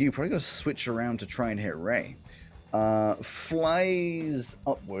perturbed by you. Probably going to switch around to try and hit Ray. Flies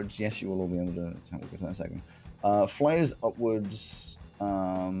upwards. Yes, you will all be able to attack. We'll get to that in a second. Flies upwards.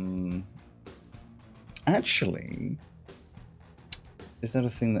 Actually, is that a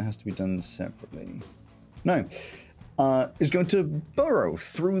thing that has to be done separately? No. Is going to burrow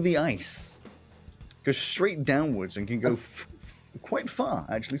through the ice. Goes straight downwards and can go quite far,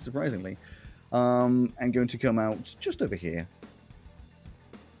 actually, surprisingly. And going to come out just over here.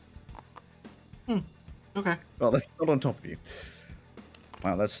 Okay. Oh, that's not on top of you.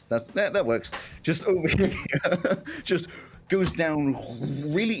 Wow, that works. Just over here, just goes down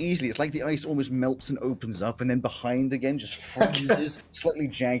really easily. It's like the ice almost melts and opens up, and then behind again just freezes, slightly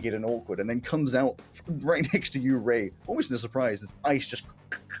jagged and awkward, and then comes out right next to you, Ray. Almost in a surprise, this ice just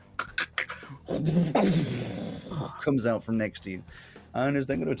comes out from next to you, and is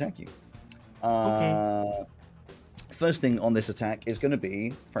then going to attack you. Okay. First thing on this attack is going to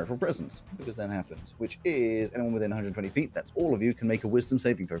be Frightful Presence, because that happens, which is anyone within 120 feet. That's all of you can make a Wisdom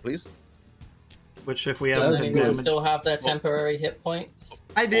saving throw, please. Which, if we Does have anyone damage... still have their temporary hit points?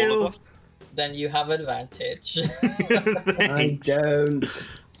 I All do. of us? Then you have advantage. I don't.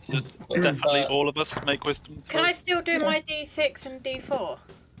 Definitely all of us make wisdom Can I throws. still do my D6 and D4?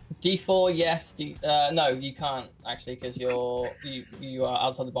 D4, yes. No, you can't actually because you are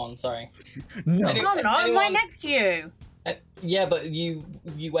outside the bond. Sorry. No. Any- No, I'm not. I'm right anyone- next to you. Yeah, but you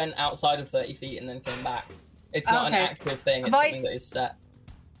went outside of 30 feet and then came back. It's not an Okay. active thing. It's Have I- something that is set.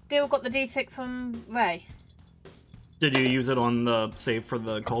 Still got the D6 from Ray. Did you use it on the save for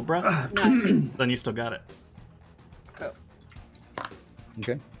the cold breath? No. Then you still got it. Cool.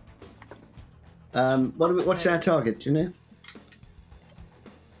 Okay. What's our target? Do you know?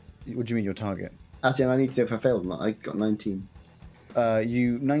 What do you mean your target? Actually, I need to know if I failed or not. I got 19.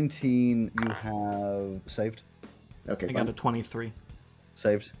 You 19. You have saved. Okay, I fine. got a 23.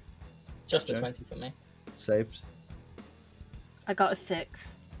 Saved. Just a Okay. 20 for me. Saved. I got a 6.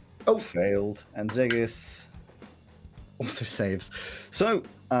 Oh, failed. And Zegith also saves. So,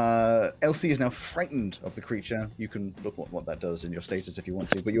 Elsie is now frightened of the creature. You can look what that does in your status if you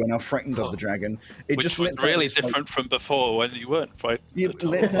want to, but you are now frightened of the dragon. It Which just was lets out really this, like, different from before when you weren't frightened. Yeah, at all.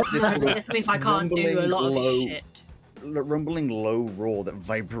 let's have this sort of If I can't do a lot of rumbling shit. rumbling low roar that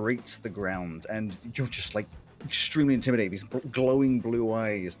vibrates the ground, and you're just like extremely intimidated. These glowing blue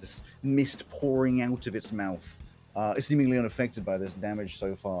eyes, this mist pouring out of its mouth. Seemingly unaffected by this damage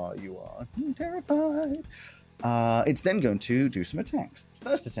so far. You are terrified. It's then going to do some attacks.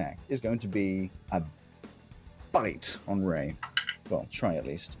 First attack is going to be a bite on Ray. Well, try at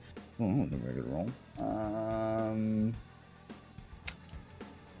least. Oh, that's a very good roll.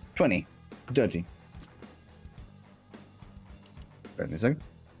 20. Dirty. Apparently so.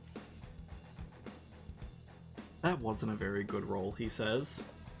 That wasn't a very good roll, he says.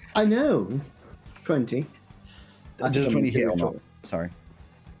 I know. 20. Does 20 hit or not? not? Sorry.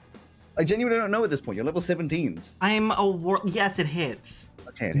 I genuinely don't know at this point. You're level 17s. I'm a war. Yes, it hits.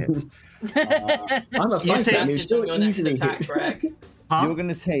 Okay, it hits. I'm a You fighter. take- I mean, still your next easily attack, hit. Greg. Huh? You're going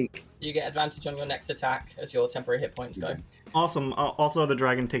to take... You get advantage on your next attack as your temporary hit points go. Awesome. Also, the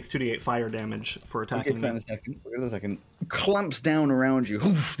dragon takes 2d8 fire damage for We'll get attacking to that in me. a second. We'll get to that in a second. Clamps down around you.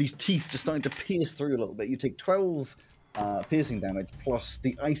 Oof, these teeth just starting to pierce through a little bit. You take 12 piercing damage, plus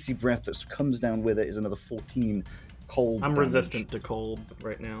the icy breath that comes down with it is another 14 cold I'm damage. resistant to cold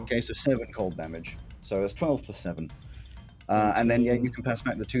right now. Okay, so 7 cold damage. So that's 12 plus 7. And then, yeah, you can pass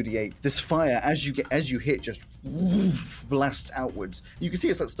back the 2d8. This fire, as you hit, just blasts outwards. You can see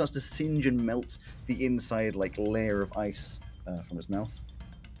it starts to singe and melt the inside layer of ice from its mouth.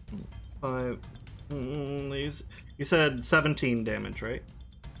 You said 17 damage, right?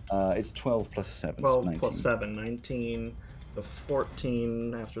 It's 12 plus 7. 12 so 19. plus 7, 19. The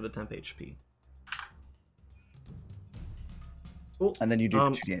 14 after the temp HP. Cool. And then you do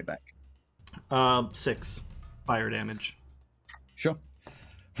the 2d8 back. 6 fire damage. Sure.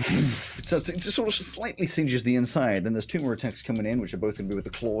 So it just sort of slightly singes the inside. Then there's 2 more attacks coming in, which are both going to be with the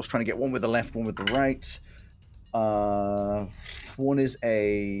claws, trying to get one with the left, one with the right. One is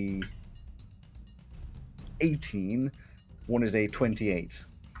a 18. One is a 28.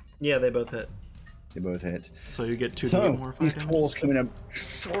 Yeah, they both hit. They both hit. So you get 2d8 So more fire these damage. claws come in and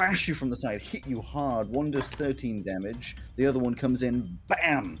slash you from the side, hit you hard. One does 13 damage. The other one comes in,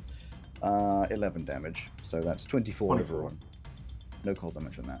 bam, 11 damage. So that's 24 overall. No cold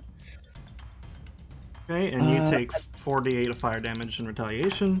damage on that. Okay, and you take 4d8 of fire damage in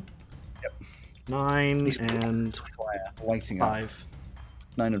retaliation. Yep. 9 and Fire lighting up. 5.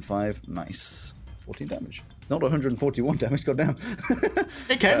 9 and 5, nice. 14 damage. Not 141 damage, goddamn.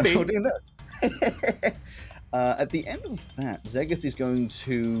 It can be. 14 damage. At the end of that, Zegeth is going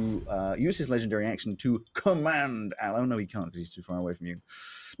to use his legendary action to command Ally. Oh, no, he can't because he's too far away from you.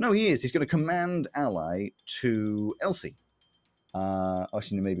 No, he is. He's going to command Ally to Elsie.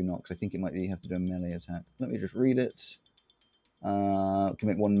 Actually, no, maybe not, because I think it might be you have to do a melee attack. Let me just read it.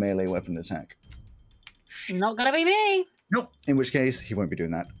 Commit 1 melee weapon attack. Not gonna be me. Nope. In which case, he won't be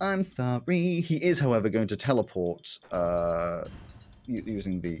doing that. I'm sorry. He is, however, going to teleport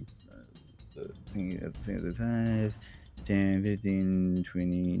using the thing 5, 10, 15,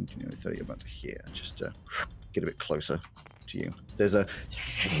 20, 30, about here, just to get a bit closer to you. There's the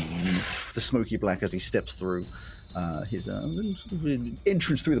smoky black as he steps through his sort of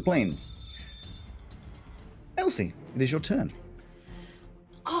entrance through the plains. Elsie, it is your turn.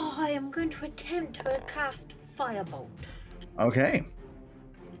 Oh, I am going to attempt to cast Firebolt. Okay.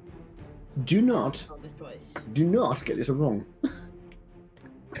 Do not Not this twice. get this wrong.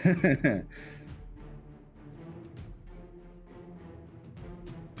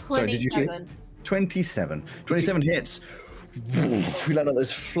 Sorry, did you say 27? 27 hits. We let out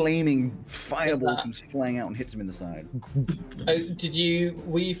those flaming fireballs flying out and hits him in the side. Oh,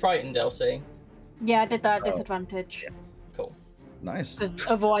 were you frightened, Elsie? Yeah, I did that at disadvantage. Cool. Nice. 'Cause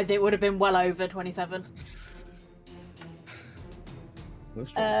otherwise, it would have been well over 27. We'll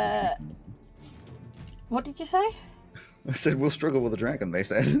struggle. What did you say? I said we'll struggle with the dragon, they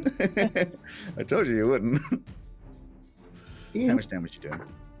said. I told you wouldn't. How much damage you doing?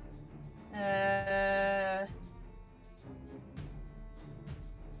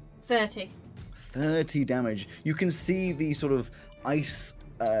 30. 30 damage. You can see the sort of ice,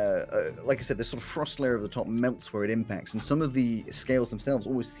 like I said, the sort of frost layer of the top melts where it impacts, and some of the scales themselves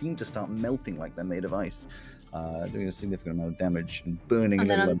always seem to start melting like they're made of ice, doing a significant amount of damage and burning a And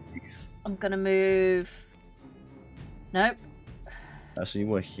then little underneath. I'm gonna move. Nope. So you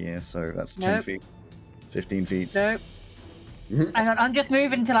were here, so that's 10 Nope. feet, 15 feet. Nope. Mhm. Hang on, I'm just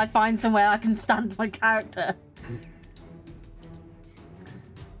moving until I find somewhere I can stand my character.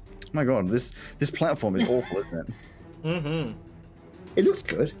 My god, this platform is awful, isn't it? Mm-hmm. It looks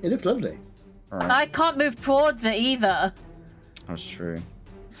good. It looks lovely. Alright, I can't move towards it either. that's true.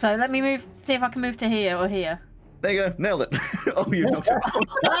 So let me move. See if I can move to here or here. There you go, nailed it. Oh, you knocked it.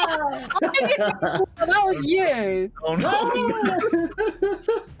 That was you. Oh no!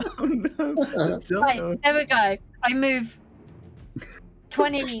 Oh no! Don't know. Right, there we go. I move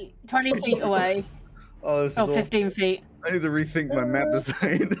 20 feet away. Oh, this is Oh, awful. 15 feet. I need to rethink my map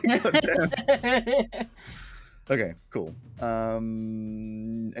design. Goddamn. Okay, cool.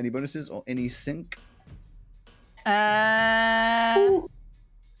 Any bonuses or any sync?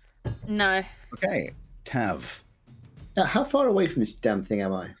 No. Okay, Tav. Now, how far away from this damn thing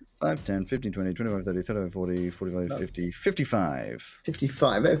am I? 5, 10, 15, 20, 25, 30, 35, 40, 45, 50, 55.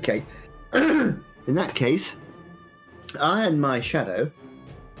 55. Okay. In that case, I and my shadow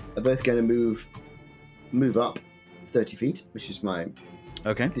are both going to move up 30 feet, which is my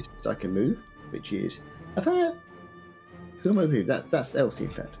Okay. distance I can move, which is about Who am I with? That's Elsie,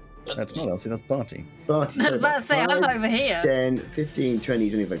 in fact. That's not Elsie, that's Barty. Barty. I was about to say, I'm over here. 10, 15, 20,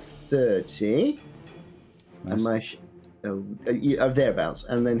 25, 30. Nice. And my... thereabouts.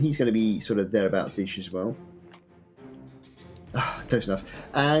 And then he's going to be sort of thereabouts-ish as well. Close enough.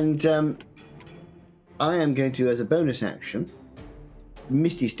 And I am going to, as a bonus action,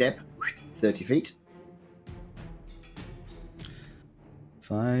 Misty Step, 30 feet.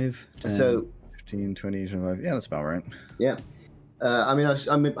 5, 10, So, 15, 20, 25. Yeah, that's about right. yeah. I mean,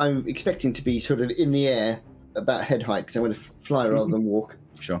 I'm expecting to be sort of in the air, about head height, because I'm going to fly rather than walk.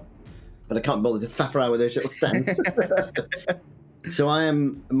 Sure. But I can't bother to faff around with those little stands. So I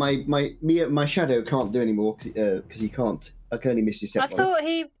am... My shadow can't do any more, because he can't. I can only Misty Step. I thought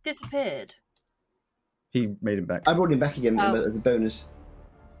he disappeared. He made him back. I brought him back again Oh. as a bonus.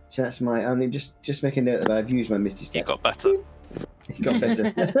 So that's my... I mean, just make a note that I've used my Misty You Step. got better. He got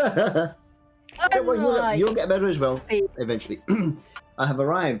better. Don't worry, you'll get better as well, eventually. I have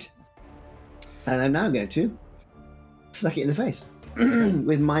arrived. And I'm now going to smack it in the face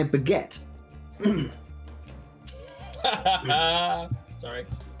with my baguette. Sorry.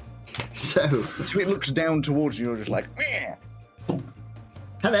 So it looks down towards you, you're just like, meh.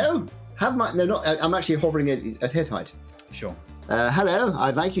 Hello. No, not. I'm actually hovering at head height. Sure. Hello.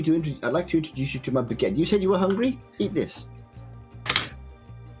 I'd like to introduce you to my baguette. You said you were hungry. Eat this.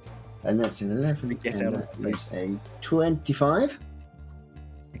 And that's an 11. Get out of That's a 25.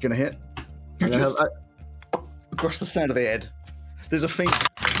 You're gonna hit. You And I just have- across the side of the head. There's a faint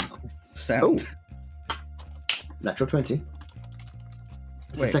sound. Natural 20.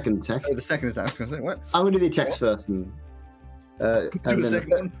 That's the Wait. second attack. Oh, the second attack. I was gonna say what? I'm going to do the attacks first. And, Do and the then second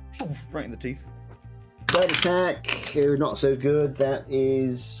one. Right in the teeth. third attack, not so good. That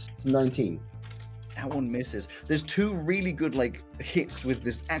is 19. That one misses. There's two really good hits with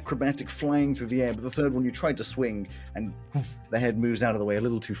this acrobatic flying through the air, but the third one you tried to swing and the head moves out of the way a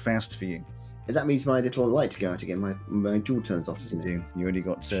little too fast for you. And that means my little light to go out again. My jewel turns off, doesn't it? You only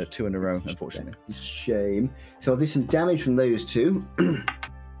got 2 in a row, unfortunately. That's a shame. So I'll do some damage from those two,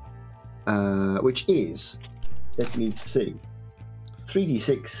 which is, let me see,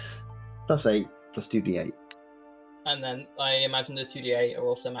 3d6 plus 8 plus 2d8. And then I imagine the 2d8 are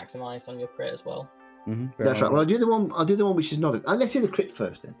also maximized on your crit as well. Mm-hmm. That's right. Well, I'll do the one which is not. Let's do the crit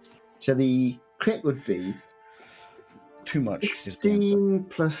first then. So the crit would be Too much. is the answer. 16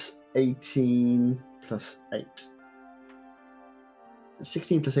 plus 18 plus 8.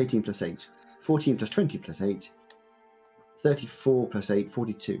 16 plus 18 plus 8. 14 plus 20 plus 8. 34 plus 8.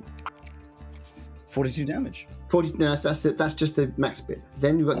 42. 42 damage. 40. No, that's just the max bit.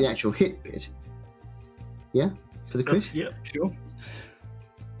 Then you've got the actual hit bit. Yeah, for the crit. Yep. Sure.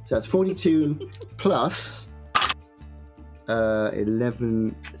 So that's 42 plus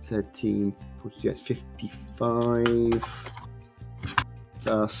 11, 13, 42. That's 55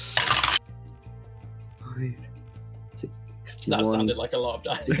 plus 5, 61. That sounded like a lot of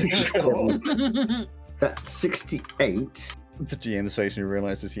dice. 67. That's 68. The GM's face when he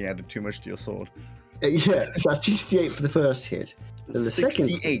realizes he added too much to your sword. Yeah, that's 68 for the first hit. And the second,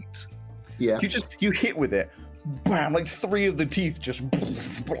 68. yeah, You hit with it. Bam! 3 of the teeth just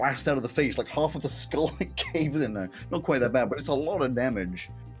blast out of the face. Half of the skull caves in there. Not quite that bad, but it's a lot of damage.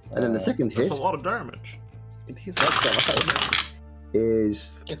 and then the second hit That's a lot of damage. It hits that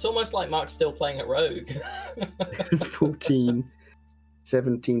is It's almost like Mark's still playing at Rogue. 14,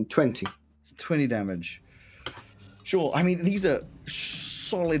 17, 20. 20 damage. Sure. I mean, these are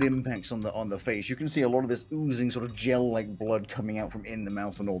solid impacts on the face. You can see a lot of this oozing sort of gel-like blood coming out from in the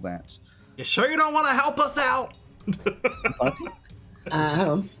mouth and all that. You sure you don't want to help us out? Barty?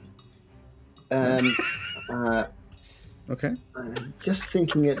 Hang on. Okay. Just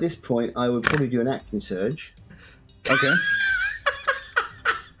thinking at this point, I would probably do an action surge Okay.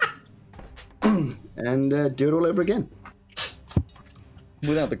 and do it all over again.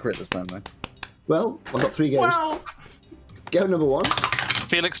 Without the crit this time, though. Well, I've got 3 goes. Well, Go number 1.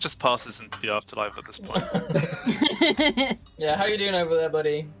 Felix just passes into the afterlife at this point. Yeah, how you doing over there,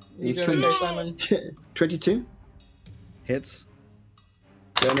 buddy? You He's doing okay, Simon? 22. Hits.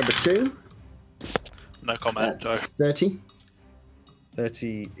 Go number 2. No comment, Joe. That's 30.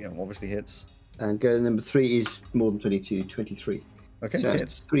 30, obviously hits. And go number 3 is more than 22, 23. Okay, So that's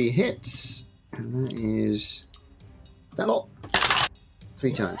hits. 3 hits. And that is that lot.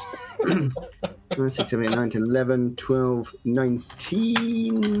 3 times. 9, 6, 7, 8, 9, 10, 11, 12,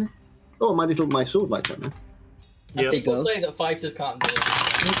 19. Oh, my sword lights up now. And yeah. people does. say that fighters can't do it.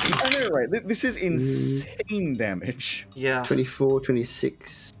 I know, right? This is insane damage. Yeah. 24,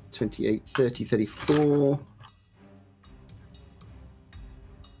 26, 28, 30, 34.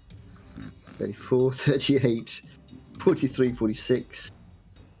 34, 38, 43, 46,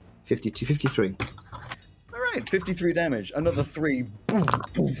 52, 53. All right, 53 damage. Another 3. Boom,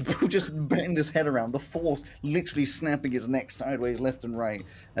 boom, boom, just bang his head around. The force literally snapping his neck sideways, left and right,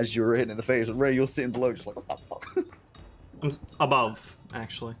 as you're hitting in the face. And Ray, you're sitting below, just like, what the fuck? I'm above,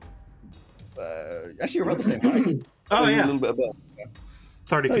 actually. Actually, you're about the same height. Oh, You're yeah. a little bit above.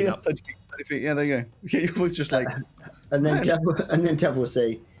 30 feet up. 30 feet. Yeah, there you go. Yeah, you're both just like. And then Tav will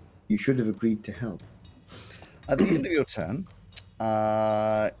say, "You should have agreed to help." At the end of your turn,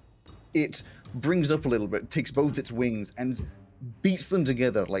 it brings up a little bit, takes both its wings, and beats them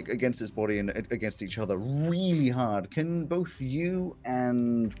together, like against its body and against each other, really hard. Can both you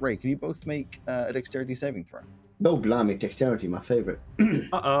and Ray, can you both make a dexterity saving throw? Oh, blimey, dexterity, my favourite.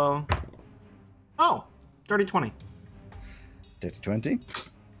 Uh-oh. Oh, 30-20. Dirty 20.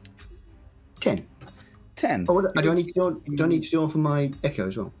 10. 10. Oh, do I need to do one for my echo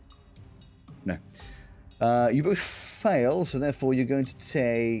as well? No. You both fail, so therefore you're going to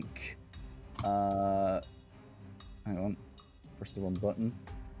take. Hang on. Press the wrong button.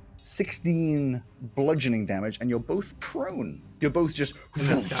 16 bludgeoning damage, and you're both prone. You're both just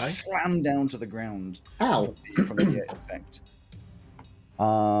slammed down to the ground. Ow! From the effect.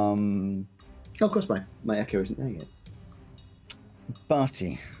 Oh, of course, my echo isn't there yet.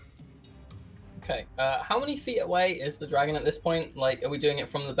 Barty. Okay. How many feet away is the dragon at this point? Like, are we doing it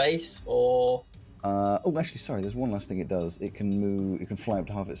from the base or? Oh, actually, sorry. There's one last thing it does. It can move. It can fly up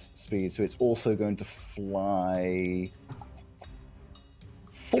to half its speed, so it's also going to fly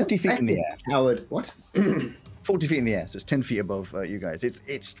 40 feet in the air. Howard, what? 40 feet in the air, so it's 10 feet above you guys.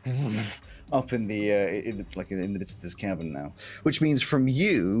 It's up in the midst of this cavern now, which means from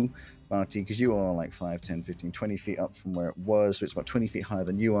you, Barty, because you are like 5, 10, 15, 20 feet up from where it was, so it's about 20 feet higher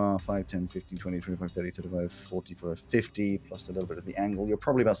than you are. 5, 10, 15, 20, 25, 30, 35, 45, 50, plus a little bit of the angle. You're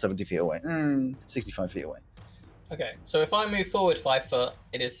probably about 70 feet away. 65 feet away. Okay, so if I move forward 5 foot,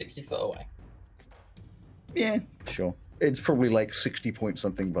 it is 60 foot away. Yeah, sure. It's probably like 60 point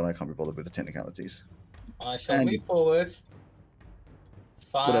something, but I can't be bothered with the technicalities. I shall move forward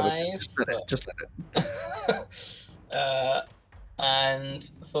 5 Whatever, foot. just let it.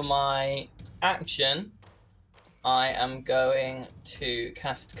 And for my action, I am going to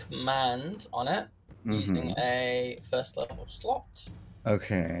cast Command on it using a first level slot.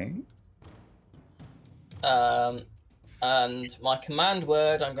 Okay. And my command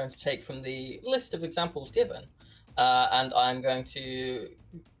word I'm going to take from the list of examples given. And I'm going to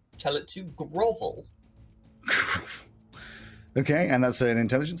tell it to grovel. Okay, and that's an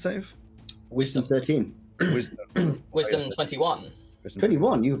intelligence save? Wisdom 13. Wisdom. Wisdom 21.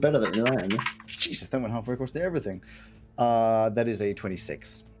 21, you were better than I am. Jesus, that went halfway across to everything. That is a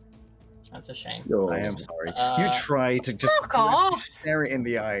 26. That's a shame. Oh. I am sorry. You try to just stare it in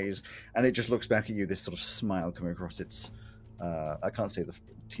the eyes, and it just looks back at you, this sort of smile coming across its... I can't say the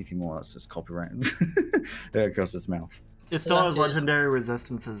teeth anymore, that's just copyright. Across its mouth. It still has legendary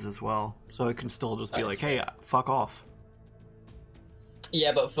resistances as well, so it can still just be like, hey, fuck off.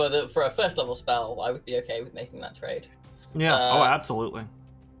 Yeah, but for a first level spell, I would be okay with making that trade. Yeah, absolutely.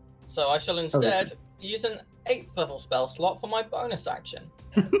 So I shall instead use an 8th level spell slot for my bonus action.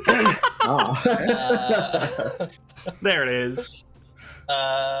 There it is.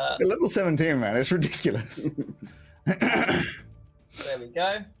 Level 17, man, it's ridiculous. There we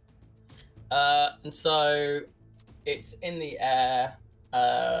go. And so it's in the air.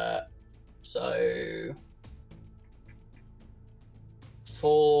 So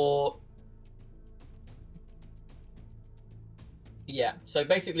for so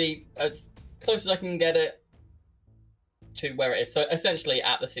basically as close as I can get it to where it is. So essentially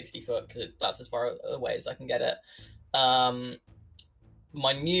at the 60 foot, because that's as far away as I can get it.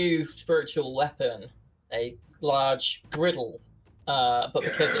 My new spiritual weapon, a large griddle, but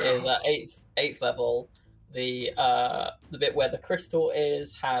because it is at 8th level, the bit where the crystal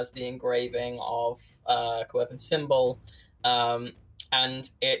is has the engraving of Coevan's symbol, and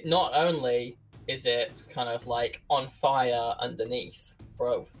it not only is it kind of like on fire underneath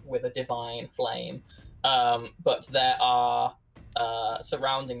with a divine flame, but there are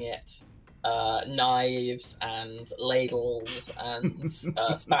surrounding it knives and ladles and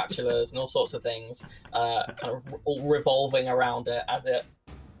spatulas and all sorts of things kind of all revolving around it as it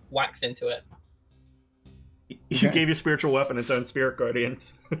whacks into it. You gave your spiritual weapon its own spirit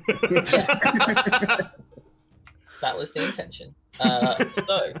guardians. That was the intention.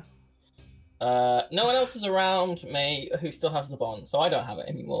 So no one else is around me who still has the bond, so I don't have it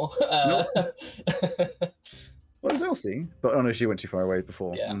anymore. Well, there's Elsie, but oh no, she went too far away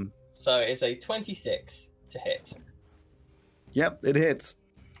before. Yeah. So it's a 26 to hit. Yep, it hits.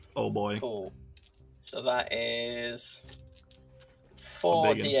 Oh boy. Cool. So that is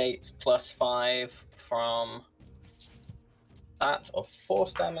 4d8 plus 5 from that of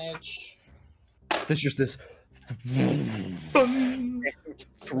force damage. There's just this through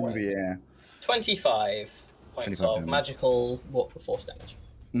the air. 25 points 25 of damage. magical force damage.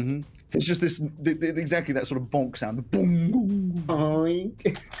 Mm-hmm. It's just this exactly that sort of bonk sound. The boom.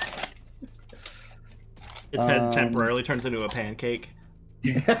 Oink. Its head temporarily turns into a pancake.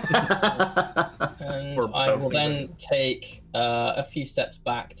 And Or I will bouncing then take a few steps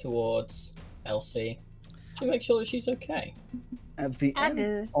back towards Elsie to make sure that she's okay. At the I end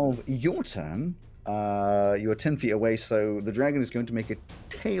do. of your turn, you're 10 feet away, so the dragon is going to make a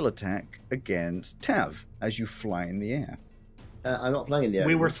tail attack against Tav as you fly in the air. I'm not playing the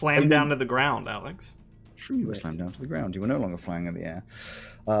We were slammed down to the ground, Alex. True, you were slammed down to the ground. You were no longer flying in the air.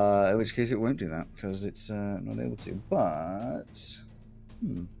 In which case, it won't do that because it's not able to. But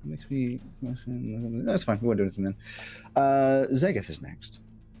it makes me. That's fine. We won't do anything then. Zegeth is next.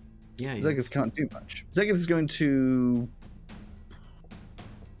 Yeah, Zegeth can't do much. Zegeth is going to.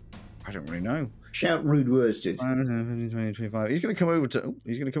 I don't really know. Shout rude words to it. 15, 20, 25. He's going to come over to.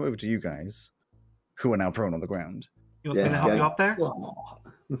 He's going to come over to you guys, who are now prone on the ground. You want me to Yes, help yeah. you up there? Oh.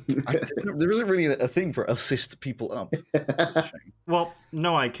 There isn't really a thing for assist people up. It's a shame. Well,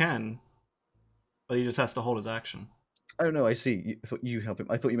 no, I can. But he just has to hold his action. Oh no, I see. I thought you help him.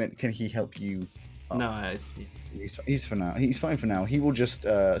 I thought you meant can he help you? Up? No, He's for now. He's fine for now. He will just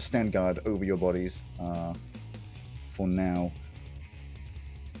stand guard over your bodies for now.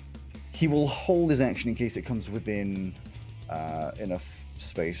 He will hold his action in case it comes within enough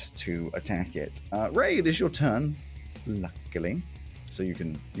space to attack it. Ray, it is your turn. Luckily, so you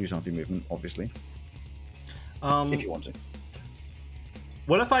can use half your movement, obviously, if you want to.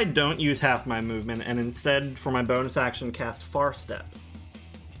 What if I don't use half my movement and instead, for my bonus action, cast Far Step?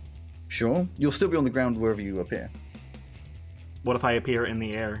 Sure, you'll still be on the ground wherever you appear. What if I appear in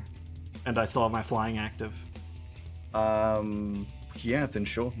the air and I still have my flying active? Yeah, then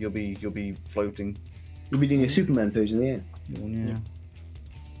sure, you'll be floating. You'll be doing a Superman pose in the air. Yeah.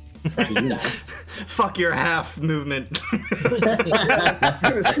 Fuck your half movement.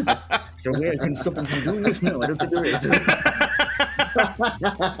 So I can stop him from doing this? No, I don't think there is.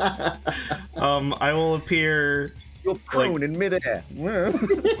 I will appear. You're prone in midair.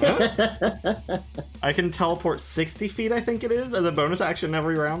 I can teleport 60 feet, I think it is, as a bonus action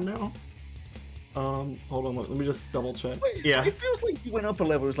every round now. Hold on, let me just double check. Wait, Yeah. It feels like you went up a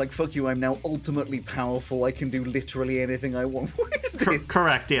level. It's like, fuck you, I'm now ultimately powerful. I can do literally anything I want. What is this?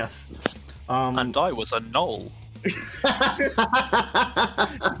 Correct, yes. And I was a knoll.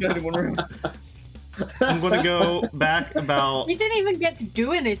 I'm going to go back about. We didn't even get to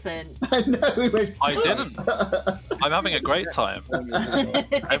do anything. I know. We went, I didn't. I'm having a great time.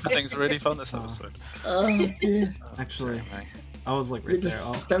 Everything's really fun this episode. Oh dear. Actually, I was like You're right there.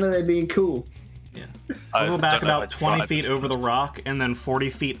 just standing there being cool. Yeah. I I'll go back don't know if about I 20 tried feet to over the rock and then 40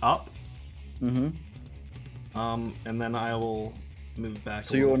 feet up. Mm-hmm. And then I will move back.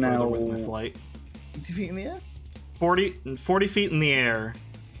 So a little you're further now- with my flight. 80 feet in the air? 40 feet in the air.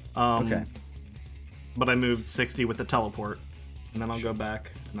 Okay. But I moved 60 with the teleport, and then I'll go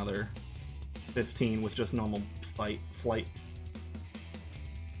back another 15 with just normal flight.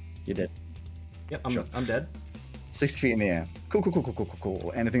 You're dead. Yep, Sure. I'm dead. 60 feet in the air.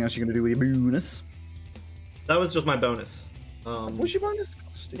 Cool. Anything else you're going to do with your bonus? That was just my bonus. What's your bonus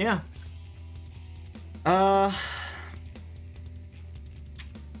cost? Yeah.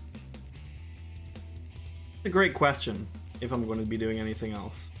 It's a great question. If I'm going to be doing anything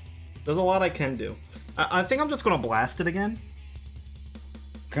else, there's a lot I can do. I think I'm just going to blast it again.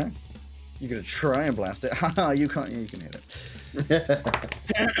 Okay. You're going to try and blast it. Haha, you can't. You can hit it.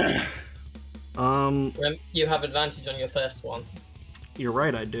 You have advantage on your first one. You're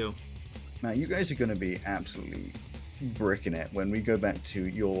right, I do. Now, you guys are going to be absolutely bricking it when we go back to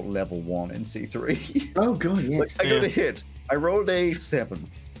your level 1 in C3. Oh god, yes. Like, I got a hit. I rolled a 7.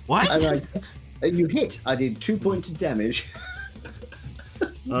 What? And you hit. I did 2 points of damage,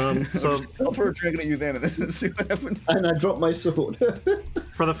 So I'll throw a dragon at you then and then see what happens. and I dropped my sword.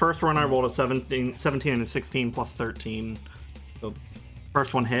 for the first one, I rolled a 17 and a 16 plus 13. So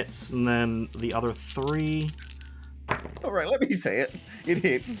first one hits, and then the other 3. All right, let me say it. It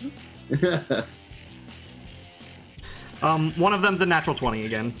hits. One of them's a natural 20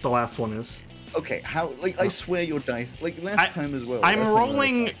 again. The last one is. Okay, how? Like, I swear your dice. Like last time as well. I'm last time I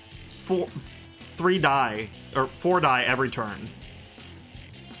rolling 4 die every turn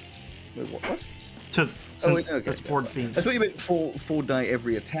Wait, what? to Oh, wait, okay. That's 14. I thought you meant four die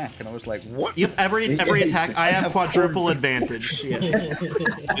every attack, and I was like, what? Yep, every attack, I have quadruple advantage. Yeah.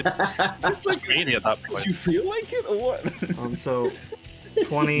 It's like, Mania at that do point. you feel like it, or what? So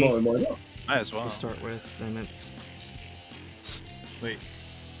 20 Why not? Might as well. to start with, then it's... Wait.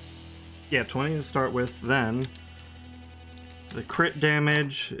 Yeah, 20 to start with, then... The crit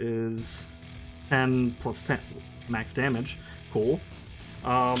damage is 10 plus 10 max damage. Cool.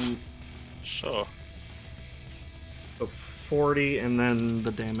 Sure. So 40, and then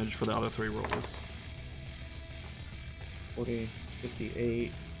the damage for the other 3 rolls. 40,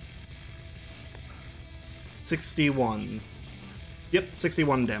 58... 61. Yep,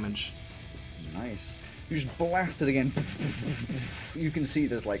 61 damage. Nice. You just blast it again. You can see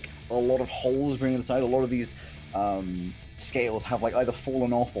there's like a lot of holes bringing the side. A lot of these scales have like either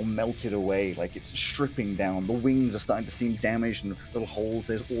fallen off or melted away. Like it's stripping down. The wings are starting to seem damaged and little holes.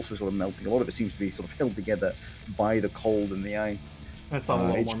 There's also sort of melting. A lot of it seems to be sort of held together by the cold and the ice. I still have a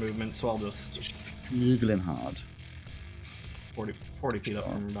little it's- more movement, so I'll just Wiggling hard. 40 feet up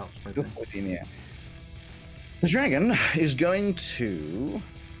from about right Go there. 40 in the air. The dragon is going to.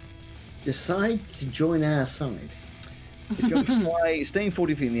 Decide to join our side. It's going to fly, staying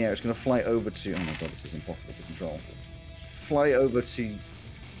 40 feet in the air. It's going to fly over to. Oh my god, this is impossible to control. Fly over to.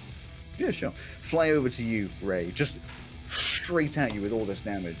 Yeah, sure. Fly over to you, Ray. Just straight at you with all this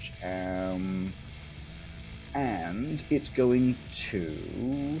damage. And it's going to.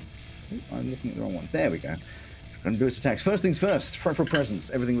 Oh, I'm looking at the wrong one. There we go. Going to do its attacks. First things first. Front for presence.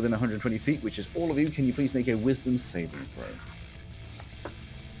 Everything within 120 feet, which is all of you. Can you please make a wisdom saving throw?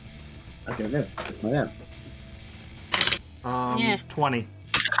 I don't know. Find out. Yeah. 20.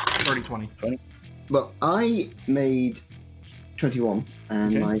 30, 20. Well, I made 21,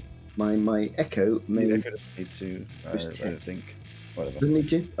 and Okay. my echo You made. could have need to. Just I 10. don't think. Whatever. Doesn't need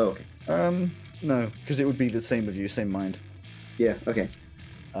to. Oh, okay. No, because it would be the same with you, same mind. Yeah. Okay.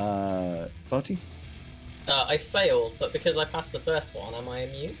 Barty? I failed, but because I passed the first one, am I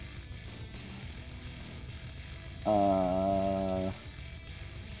immune?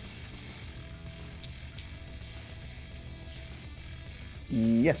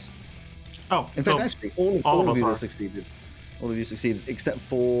 Yes. Oh, In so fact, actually, all all of of us you are. succeeded. All of you succeeded, except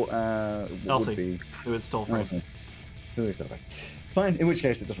for what Elsie. would be. it was still free. Elsie. Who is that? Fine. In which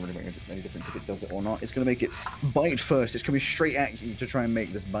case, it doesn't really make any difference if it does it or not. It's going to make its bite first. It's going to be straight at you to try and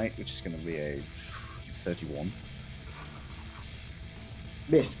make this bite, which is going to be a 31.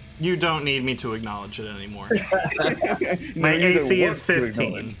 Miss. You don't need me to acknowledge it anymore. No, My you don't AC want is to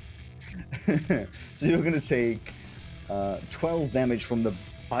 15. acknowledge. So you're going to take 12 damage from the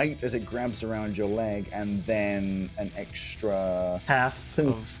bite as it grabs around your leg, and then an extra Half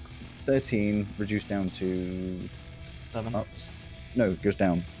of 13 reduced down to 7. no, it goes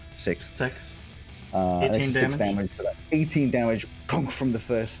down 6. 6. An 18 extra 6 damage? damage for that. 18 damage conk from the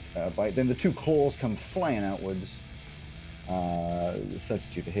first bite. Then the 2 claws come flying outwards.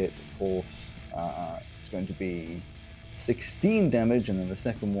 32 to hit, of course. It's going to be 16 damage, and then the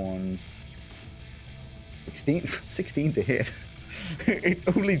second one 16 to hit. It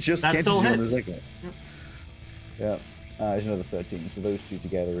only just That catches you still on the hits. second. Yeah. There's another 13, so those two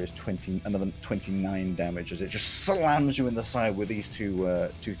together is another 29 damage as it just slams you in the side with these two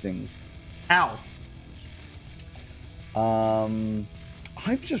things. Ow.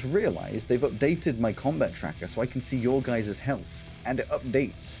 I've just realized they've updated my combat tracker so I can see your guys' health, and it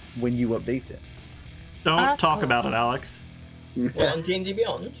updates when you update it. Don't That's talk cool. about it, Alex. What, on D&D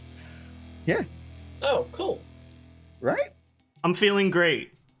Beyond? Yeah, Oh, cool. right? I'm feeling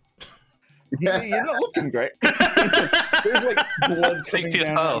great. You're not looking great. There's like blood coming to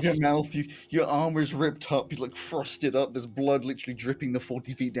down out of yourself. your mouth. Your armor's ripped up. You're like frosted up. There's blood literally dripping the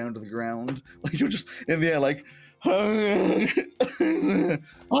 40 feet down to the ground. Like you're just in the air, like. I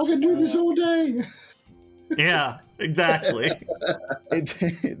can do this all day. Yeah, exactly.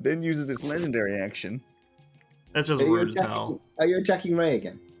 It then uses its legendary action. That's just Are you, rude as hell. are you attacking Ray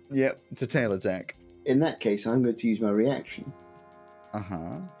again? Yep, it's a tail attack. In that case, I'm going to use my reaction.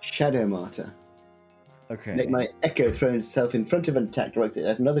 Shadow Martyr. Okay. Make my echo throw itself in front of an attack directed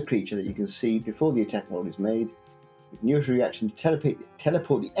at another creature that you can see before the attack roll is made. You can use your reaction to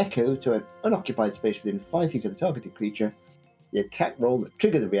teleport the echo to an unoccupied space within 5 feet of the targeted creature. The attack roll that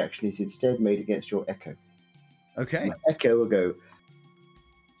triggered the reaction is instead made against your echo. Okay. My echo will go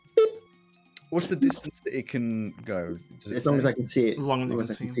What's the distance that it can go? Does it as long as say? I can see it. As long as you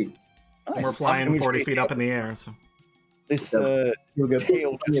can see. Nice. We're flying I mean, 40 it- feet up in the air, so. This You'll go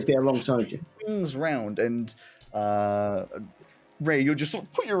tail and appear alongside you. swings round, and Ray, you'll just sort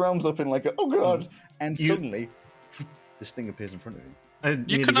of put your arms up in like, oh god, and You- suddenly this thing appears in front of you. I need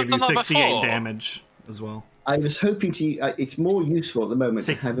to couldn't have give you done that 68 before. damage. as well. I was hoping to. It's more useful at the moment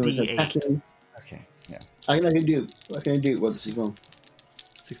to have him 6d8. attacking. Okay, yeah. I can do it once as well.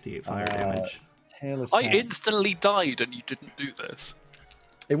 68 fire damage. Tail I attack. instantly died and you didn't do this.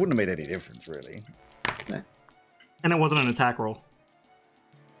 It wouldn't have made any difference, really. And it wasn't an attack roll.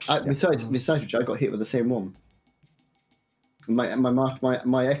 Besides which, I got hit with the same one. My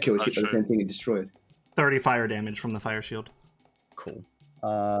echo was hit by the same thing and destroyed. 30 fire damage from the fire shield. Cool.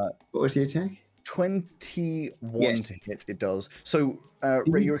 What was the attack? 21 to hit, it does. So,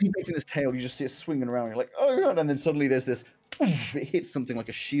 Ray, you're expecting this tail, you just see it swinging around, you're like, oh god, and then suddenly there's this, it hits something like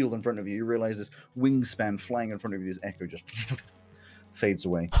a shield in front of you. You realize this wingspan flying in front of you, this echo just fades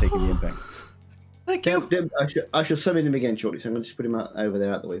away, taking the impact. Thank you. I shall summon him again shortly, so I'm going to just put him over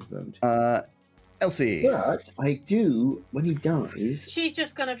there out the way for the moment. Elsie. But I do, when he dies, She's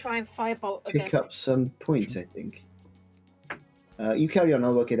just gonna try and firebolt again. pick up some points, I think. You carry on,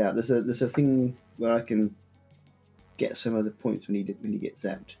 I'll work it out. There's a thing where I can get some other points when he gets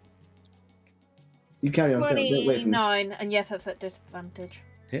zapped. You carry on. Don't wait for me. 29, and yes, that's at disadvantage.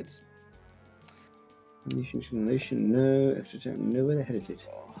 Hits. Nation, no. Extra attack, no. Where the hell is it?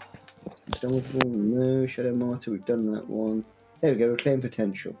 Indomitable, no. Shadow Martyr, we've done that one. There we go, reclaim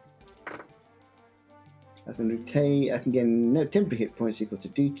potential. I can get temporary hit points equal to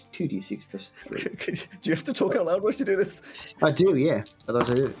 2d6 plus 3. Do you have to talk out loud once you do this? I do, yeah. Otherwise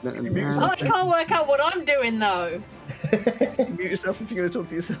I do. I can't work out what I'm doing though. Mute yourself if you're going to talk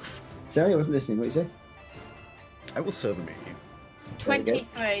to yourself. Sorry, I wasn't listening. What you say? I will serve mute you.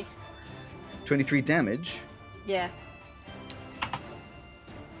 23. 23 damage. Yeah.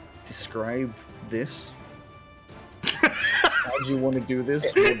 Describe this. How do you want to do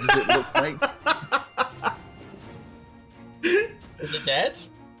this? What does it look like? Is it dead?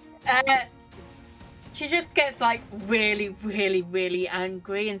 She just gets like really, really, really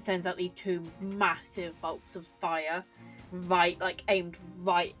angry and sends out these two massive bolts of fire, aimed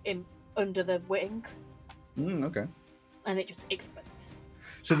right in under the wing, Okay. and it just explodes.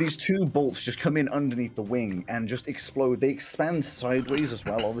 So these two bolts just come in underneath the wing and just explode. They expand sideways as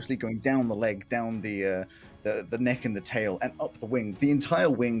well, obviously going down the leg, down the neck and the tail, and up the wing. The entire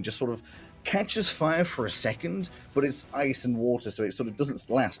wing just sort of catches fire for a second, but it's ice and water, so it sort of doesn't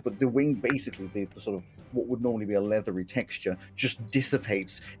last. But the wing, basically, the sort of what would normally be a leathery texture, just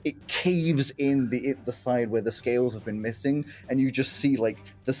dissipates. It caves in the side where the scales have been missing, and you just see like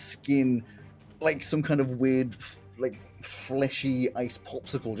the skin, like some kind of weird, like fleshy ice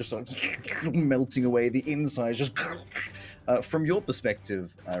popsicle, just like melting away. The inside just. From your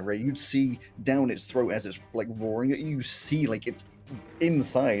perspective, Ray, you'd see down its throat as it's like roaring at you. You see like its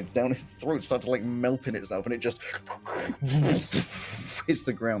insides down its throat start to like melt in itself, and it just hits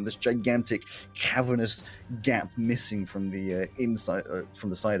the ground. This gigantic cavernous gap missing from the inside, from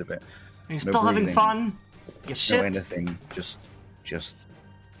the side of it. Are you still having fun? You shit. No anything. Just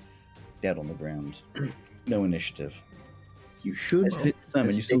dead on the ground. No initiative. You should.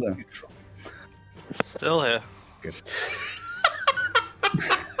 Simon, you still there? Still here. Good.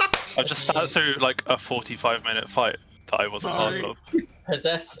 I just sat through like a 45-minute fight that I wasn't part of.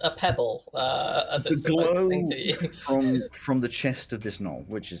 Possess a pebble as it's The glow thing to you. from the chest of this knoll,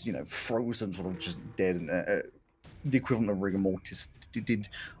 which is, frozen, sort of just dead, and the equivalent of rigor mortis did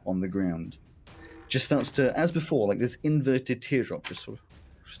on the ground, just starts to, as before, like this inverted teardrop just sort of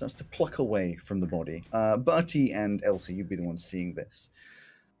starts to pluck away from the body. Bertie and Elsie, you'd be the ones seeing this.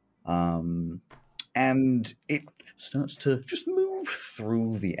 And it starts to just move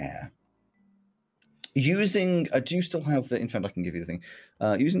through the air. Using, do you still have the, in fact I can give you the thing,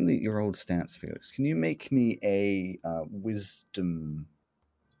 using your old stats, Felix, can you make me a wisdom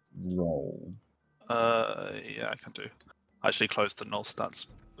roll? Yeah, I can do. I actually closed the null stats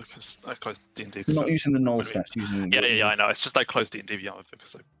because I closed D&D. You're not using the null stats, using... Yeah, I know, it's just I closed D&D Beyond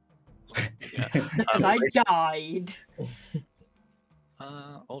because I died.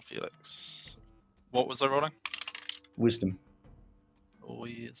 Old Felix. What was I rolling? Wisdom.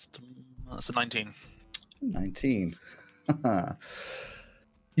 Wisdom. That's a 19. 19.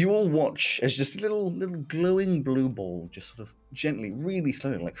 You all watch as just a little glowing blue ball just sort of gently, really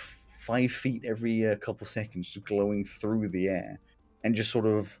slowly, like 5 feet every couple seconds, just glowing through the air, and just sort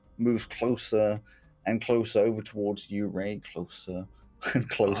of moves closer and closer over towards you, Ray, closer and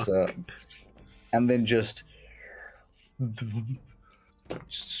closer, and then just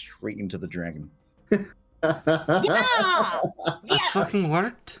straight into the dragon. Yeah! That fucking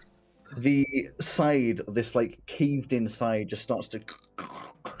worked. The side, this like caved in side, just starts to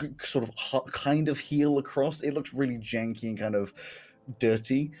sort of kind of heal across. It looks really janky and kind of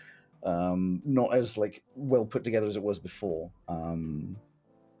dirty, not as like well put together as it was before.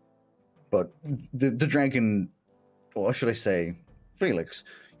 But the dragon, or should I say, Felix,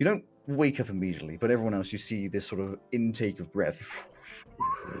 you don't wake up immediately, but everyone else, you see this sort of intake of breath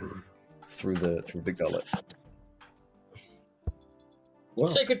through the gullet. Wow.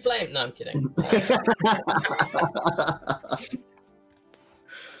 Sacred flame. No, I'm kidding.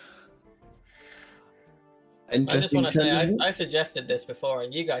 I just want to say, I suggested this before,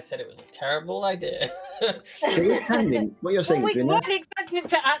 and you guys said it was a terrible idea. So we're standing. What you're saying Well, is we we're now, weren't expecting it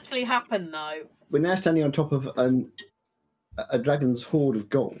to actually happen, though. we're now standing on top of a dragon's hoard of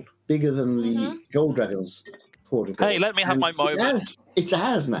gold, bigger than the gold dragon's hoard of gold. Hey, let me have And my moment. It's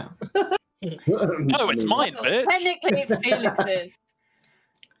ours now. No, it's mine, bitch. Technically, it's Felix's.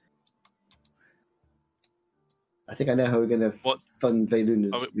 I think I know how we're going to What? fund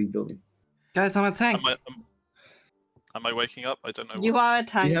Veiluna's Oh, rebuilding. Guys, I'm a tank. Am I waking up? I don't know. You are a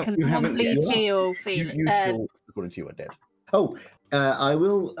tank, You and you haven't please yet. heal You Felix. still, according to you, are dead. Oh, I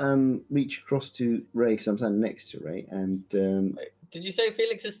will reach across to Ray because I'm standing next to Ray, and Wait, did you say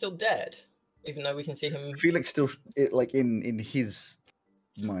Felix is still dead? Even though we can see him. Felix still, like in his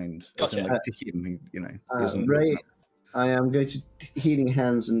mind, as in, Gotcha. like, to him, he doesn't. Ray, I am going to healing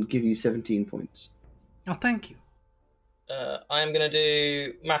hands and give you 17 points. Oh, thank you. I am going to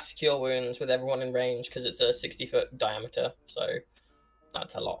do mass cure wounds with everyone in range because it's a 60-foot diameter, so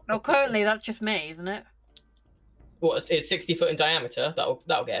that's a lot. Oh, currently that's just me, isn't it? What? It's 60 foot in diameter. That'll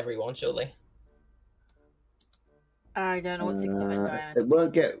get everyone, surely. I don't know what 60 foot diameter. It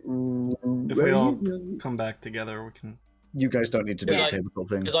won't get. If we all come back together, we can. You guys don't need to do Yeah. the tabletop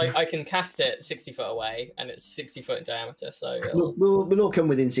thing. Because I can cast it 60 foot away, and it's 60 foot in diameter. So, it'll- We'll all come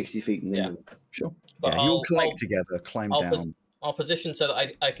within 60 feet and then. Sure. but Yeah, you'll I'll, collect I'll, together, climb I'll down. I'll position so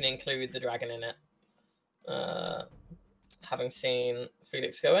that I can include the dragon in it. Having seen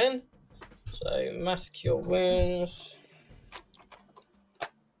Felix go in, so mass cure wounds,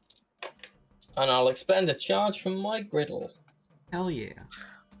 and I'll expend a charge from my griddle. Hell yeah.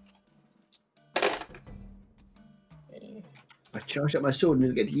 I charged up my sword and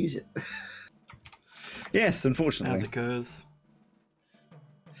didn't get to use it. Yes, unfortunately. As it goes.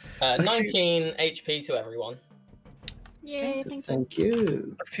 19 HP to everyone. Yay, Thank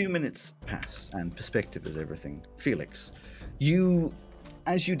you. A few minutes pass, and perspective is everything. Felix, you,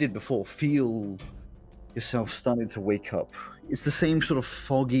 as you did before, feel yourself starting to wake up. It's the same sort of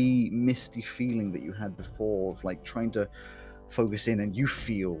foggy, misty feeling that you had before, of like trying to focus in, and you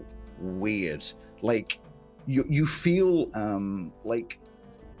feel weird. Like you feel like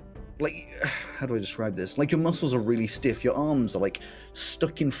how do I describe this? Like your muscles are really stiff. Your arms are like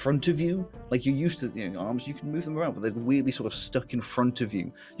stuck in front of you. Like you're used to, arms, you can move them around, but they're weirdly sort of stuck in front of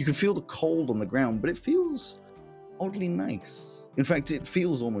you. You can feel the cold on the ground, but it feels oddly nice. In fact, it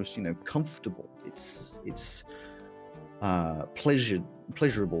feels almost, comfortable. It's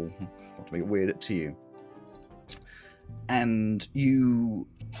pleasurable, not to make it weird to you. And you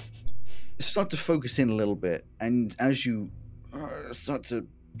start to focus in a little bit, and as you start to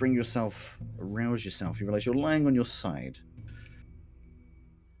arouse yourself, you realize you're lying on your side.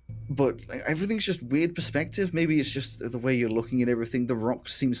 But everything's just weird perspective. Maybe it's just the way you're looking at everything. The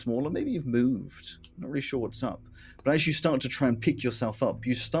rocks seem smaller. Maybe you've moved. I'm not really sure what's up. But as you start to try and pick yourself up,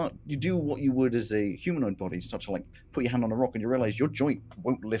 you do what you would as a humanoid body. You start to put your hand on a rock, and you realize your joint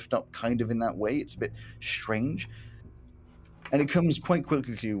won't lift up kind of in that way. It's a bit strange. And it comes quite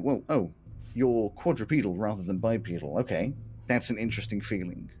quickly to you, you're quadrupedal rather than bipedal. Okay, that's an interesting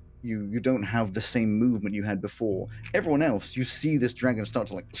feeling. You don't have the same movement you had before. Everyone else, you see this dragon start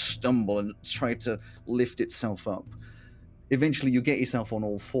to stumble and try to lift itself up. Eventually, you get yourself on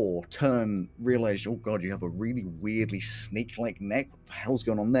all four, turn, realize, oh god, you have a really weirdly snake-like neck. What the hell's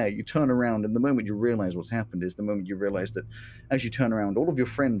going on there? You turn around, and the moment you realize what's happened is the moment you realize that as you turn around, all of your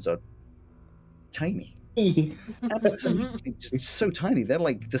friends are tiny. Absolutely, just so tiny. They're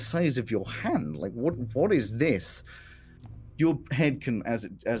like the size of your hand. Like, what is this? Your head can, as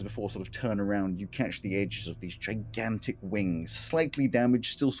before, sort of turn around. You catch the edges of these gigantic wings, slightly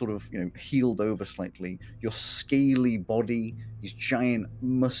damaged, still sort of, healed over slightly. Your scaly body, these giant,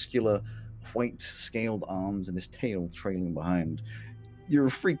 muscular, white-scaled arms, and this tail trailing behind. You're a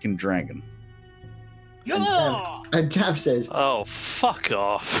freaking dragon. And Tav says, Oh, fuck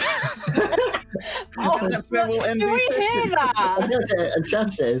off. Oh, That's where we'll end do this we hear session. that? and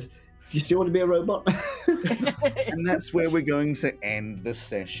Tav says, do you still want to be a robot? And that's where we're going to end the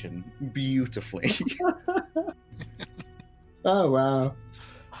session beautifully. Oh, wow.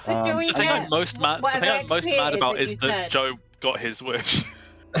 Do we The thing I'm get most mad, whatever XP about it is you that said? Joe got his wish.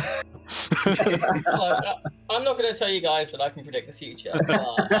 I'm not going to tell you guys that I can predict the future, but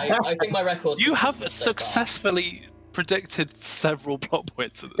I think my record. You have successfully predicted several plot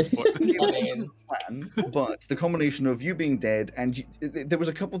points at this point. It I wasn't mean- the plan, but the combination of you being dead and there was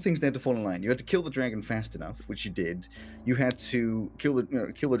a couple of things that had to fall in line. You had to kill the dragon fast enough, which you did. You had to kill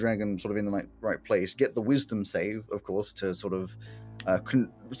the dragon sort of in the right place. Get the wisdom save, of course, to sort of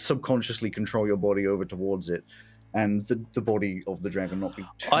subconsciously control your body over towards it, and the body of the dragon not be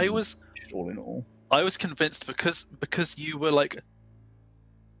too I was all in all. I was convinced because you were like,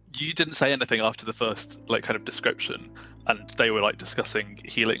 you didn't say anything after the first like kind of description, and they were like discussing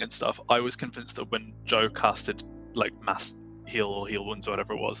healing and stuff. I was convinced that when Joe casted like mass heal or heal wounds or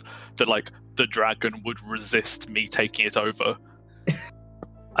whatever it was, that like the dragon would resist me taking it over,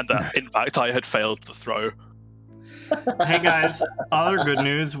 and that in fact I had failed the throw. Hey guys, other good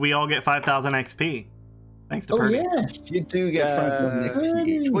news: we all get 5,000 XP. Thanks to Oh Purdy. yes. You do get 5,000 XP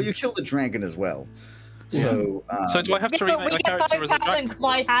each. Yay. Well, you killed the dragon as well. So, So do I have to Yeah, remake we my get character as a 5,000 dragon? because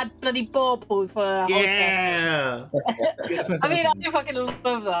I had bloody baubles for a whole campaign. Yeah. I mean, I fucking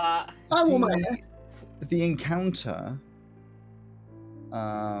love that. I want my the encounter,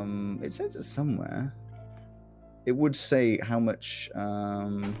 it says it somewhere. It would say how much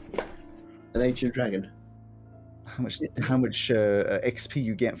an ancient dragon. how much XP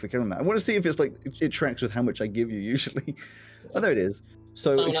you get for killing that. I want to see if it's like it tracks with how much I give you usually. Oh, there it is.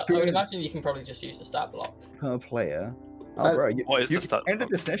 So I would experience imagine you can probably just use the stat block. per player. Oh, bro, What is the stat End of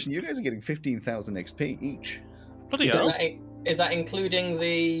block? the session, you guys are getting 15,000 XP each. Bloody Is hell. that including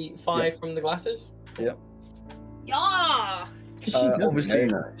the 5 from the glasses? Yeah. Obviously- Very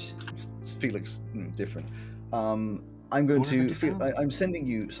nice. Felix, different. I'm going to. 450,000. I'm sending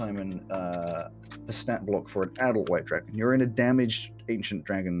you, Simon, the stat block for an adult white dragon. You're in a damaged ancient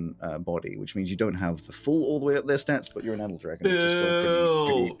dragon body, which means you don't have the full all the way up their stats, but you're an adult dragon, which is still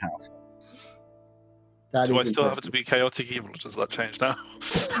pretty Boo. powerful. That Do I is still have impressive. to be chaotic evil, or does that change now?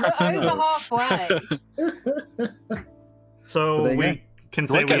 We're over halfway. So Well, there you we can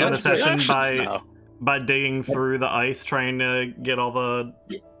Do I say get we end the extra session reactions by now? digging through the ice, trying to get all the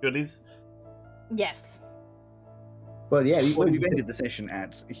goodies. Yes. Well, yeah, Well, we we've ended the session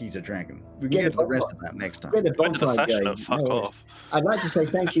at he's a dragon. We can Yeah, get to the but- rest of that next time. had a End of the bonfire session going. and fuck No, off. I'd like to say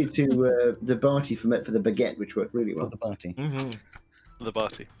thank you to the Barty for the baguette, which worked really For well. the party. Mm-hmm. The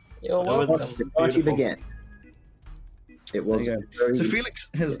party. You're That was- welcome. The Barty beautiful. baguette. It was There you very So good. Felix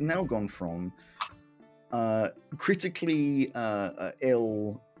has now gone from critically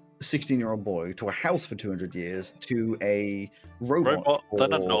ill 16-year-old boy to a house for 200 years to a robot, for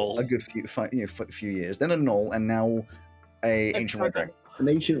then a gnoll. a good few years, then a gnoll, and now a ancient white dragon. An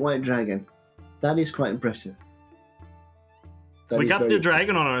ancient white dragon. That is quite impressive. That We is got very- the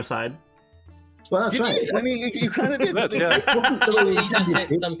dragon on our side. Well, that's You right. did. I mean, you kind of did. Good, yeah. It wasn't the way we It just intended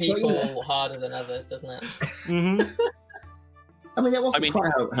hits it, some but, you know. people harder than others, doesn't it? Mm-hmm. I mean, that wasn't I mean,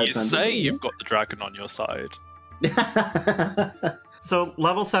 quite how You say you've got the dragon on your side. So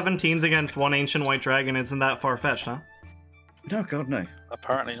level 17's against one ancient white dragon isn't that far fetched, huh? No, God, no.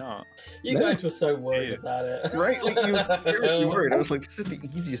 Apparently not. You No. guys were so worried Yeah. about it. Right? Like, you were seriously worried. I was like, this is the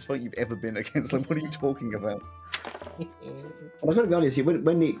easiest fight you've ever been against. Like, what are you talking about? Well, I've got to be honest,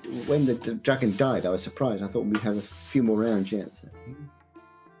 when the dragon died, I was surprised. I thought we'd have a few more rounds yet. So.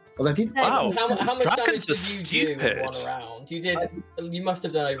 Well, I did. Wow. How much Dragons damage are did you do in stupid. one round? You must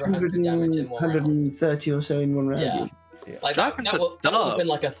have done over 100 damage in one round. 130 or so in one round. Yeah. Yeah. Like Dragons that are would have dumb. been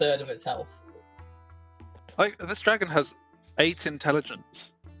like a third of its health. Like, this dragon has 8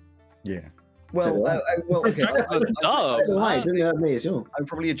 intelligence. Yeah. Well, So, Dragons are So dumb. why? It doesn't hurt me at all. I'd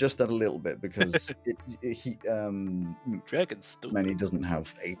probably adjust that a little bit because Dragon's stupid. Manny doesn't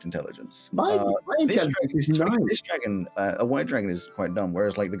have 8 intelligence. My This intelligence is This 9. this dragon, a white dragon, is quite dumb,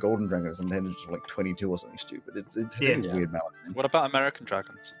 whereas like the golden dragon is intelligence of like 22 or something stupid. It has Yeah. a weird balance. What about American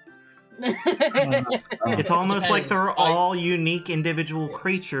dragons? It's almost like Depends. they're all unique individual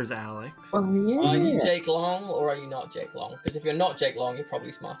creatures, Alex. Well, Are you yeah. Jake Long or are you not Jake Long? Because if you're not Jake Long, you're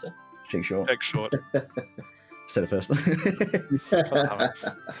probably smarter. Shake short. Big short. Said it first.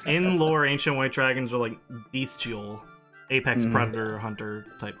 In lore, ancient white dragons are like bestial, apex Mhm. predator hunter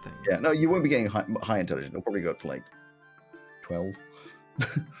type thing. Yeah, no, you won't be getting high intelligence. It'll probably go up to like 12.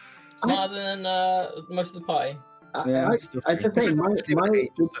 Smarter than most of the party. That's That's the thing. My balance with the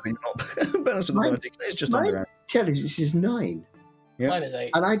my- party. It's just my- under average. intelligence is 9, Yeah. Mine is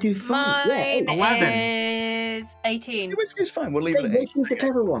 8. and I do 5. Mine Yeah, 11. is 18. It's fine. We'll leave it at 8. She's the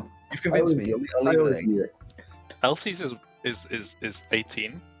clever one. You've convinced me. I'll I leave it always at 8. do it. Elsie's is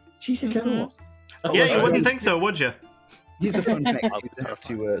 18. She's the clever Mhm. one. Yeah, Oh, you wouldn't think so, would you? Here's a fun fact Oh, you have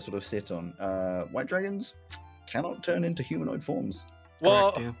to sort of sit on. White dragons cannot turn into humanoid forms.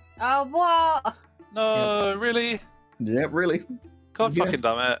 What? Correct, Oh, what? No, really? Yeah, really. God Yeah. fucking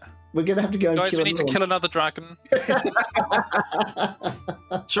damn it. We're gonna have to go and Guys, kill we need to kill another dragon.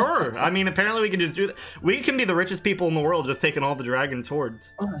 Sure. I mean, apparently we can just do that. We can be the richest people in the world, just taking all the dragon's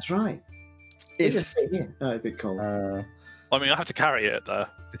hordes. Oh, that's right. If Oh, a bit cold. I mean, I have to carry it there.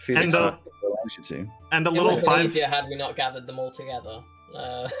 Felix And, allows you to. And a It little would have been 5. easier had we not gathered them all together.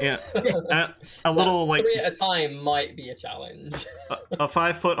 Yeah. A little like 3 at a time might be a challenge. a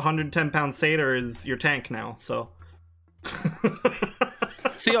 5 foot, 110-pound satyr is your tank now. So.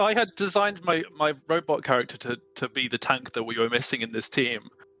 See, I had designed my robot character to be the tank that we were missing in this team.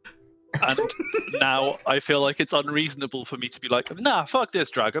 And now I feel like it's unreasonable for me to be like, nah, fuck this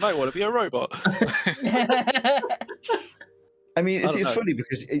dragon, I want to be a robot. I mean, it's I don't know. funny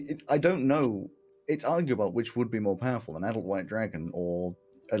because I don't know. It's arguable which would be more powerful, an adult white dragon or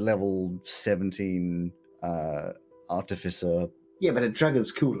a level 17 artificer. Yeah, but a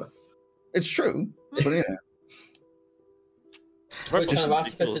dragon's cooler. It's true, but yeah. Which Robot's kind of pretty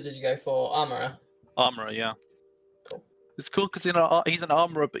artificer cool. did you go for? Armorer? Armorer, yeah. Cool. It's cool because he's an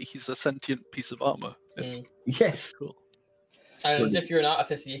armorer, but he's a sentient piece of armor. It's Mm. Yes. cool. And if you're an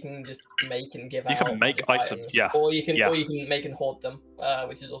artificer, you can just make and give You out. can make magic items, yeah. Or you can Yeah. make and hoard them,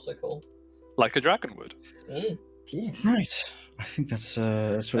 which is also cool. Like a dragon would. Mm. Yes. Right. I think that's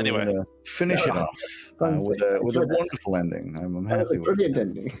where Anyway. we're going to finish it off with a wonderful ending. I'm That was happy a with it. brilliant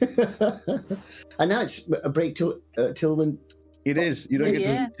ending. And now it's a break till the. It is. You don't get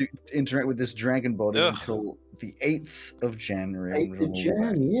Yeah. to interact with this dragon body Ugh. until the 8th of January. 8th of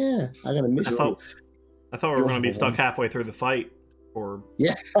Jan, yeah. I'm going to miss I it. thought, I thought we were going to be Beautiful stuck one. halfway through the fight. Or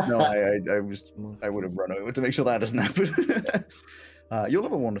No, I would have run over to make sure that doesn't happen. You'll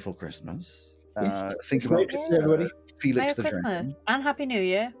have a wonderful Christmas. Yes. Think Merry about Christmas, everybody. Felix Merry the Christmas Dragon. and Happy New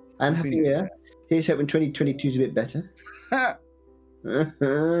Year. And Happy New Year. Here's hoping 2022 is a bit better.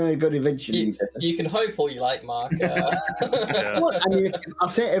 Got eventually be better. You can hope all you like, Mark. Yeah. What? I mean, I'll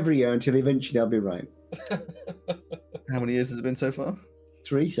say it every year until eventually I'll be right. How many years has it been so far?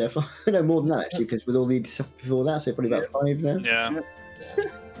 3 so far. No, more than that actually, because with all the stuff before that, so probably about 5 now. Yeah. Yeah.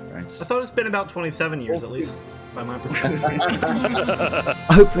 Right. I thought it's been about 27 years at least, by my perspective. I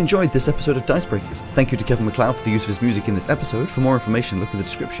hope you enjoyed this episode of Dicebreakers. Thank you to Kevin MacLeod for the use of his music in this episode. For more information, look in the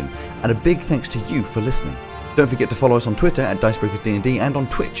description. And a big thanks to you for listening. Don't forget to follow us on Twitter at DicebreakersDND and on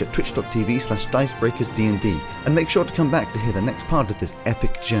Twitch at twitch.tv/DicebreakersDND. And make sure to come back to hear the next part of this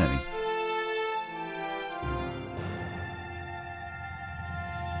epic journey.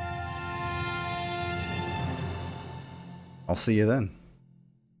 I'll see you then.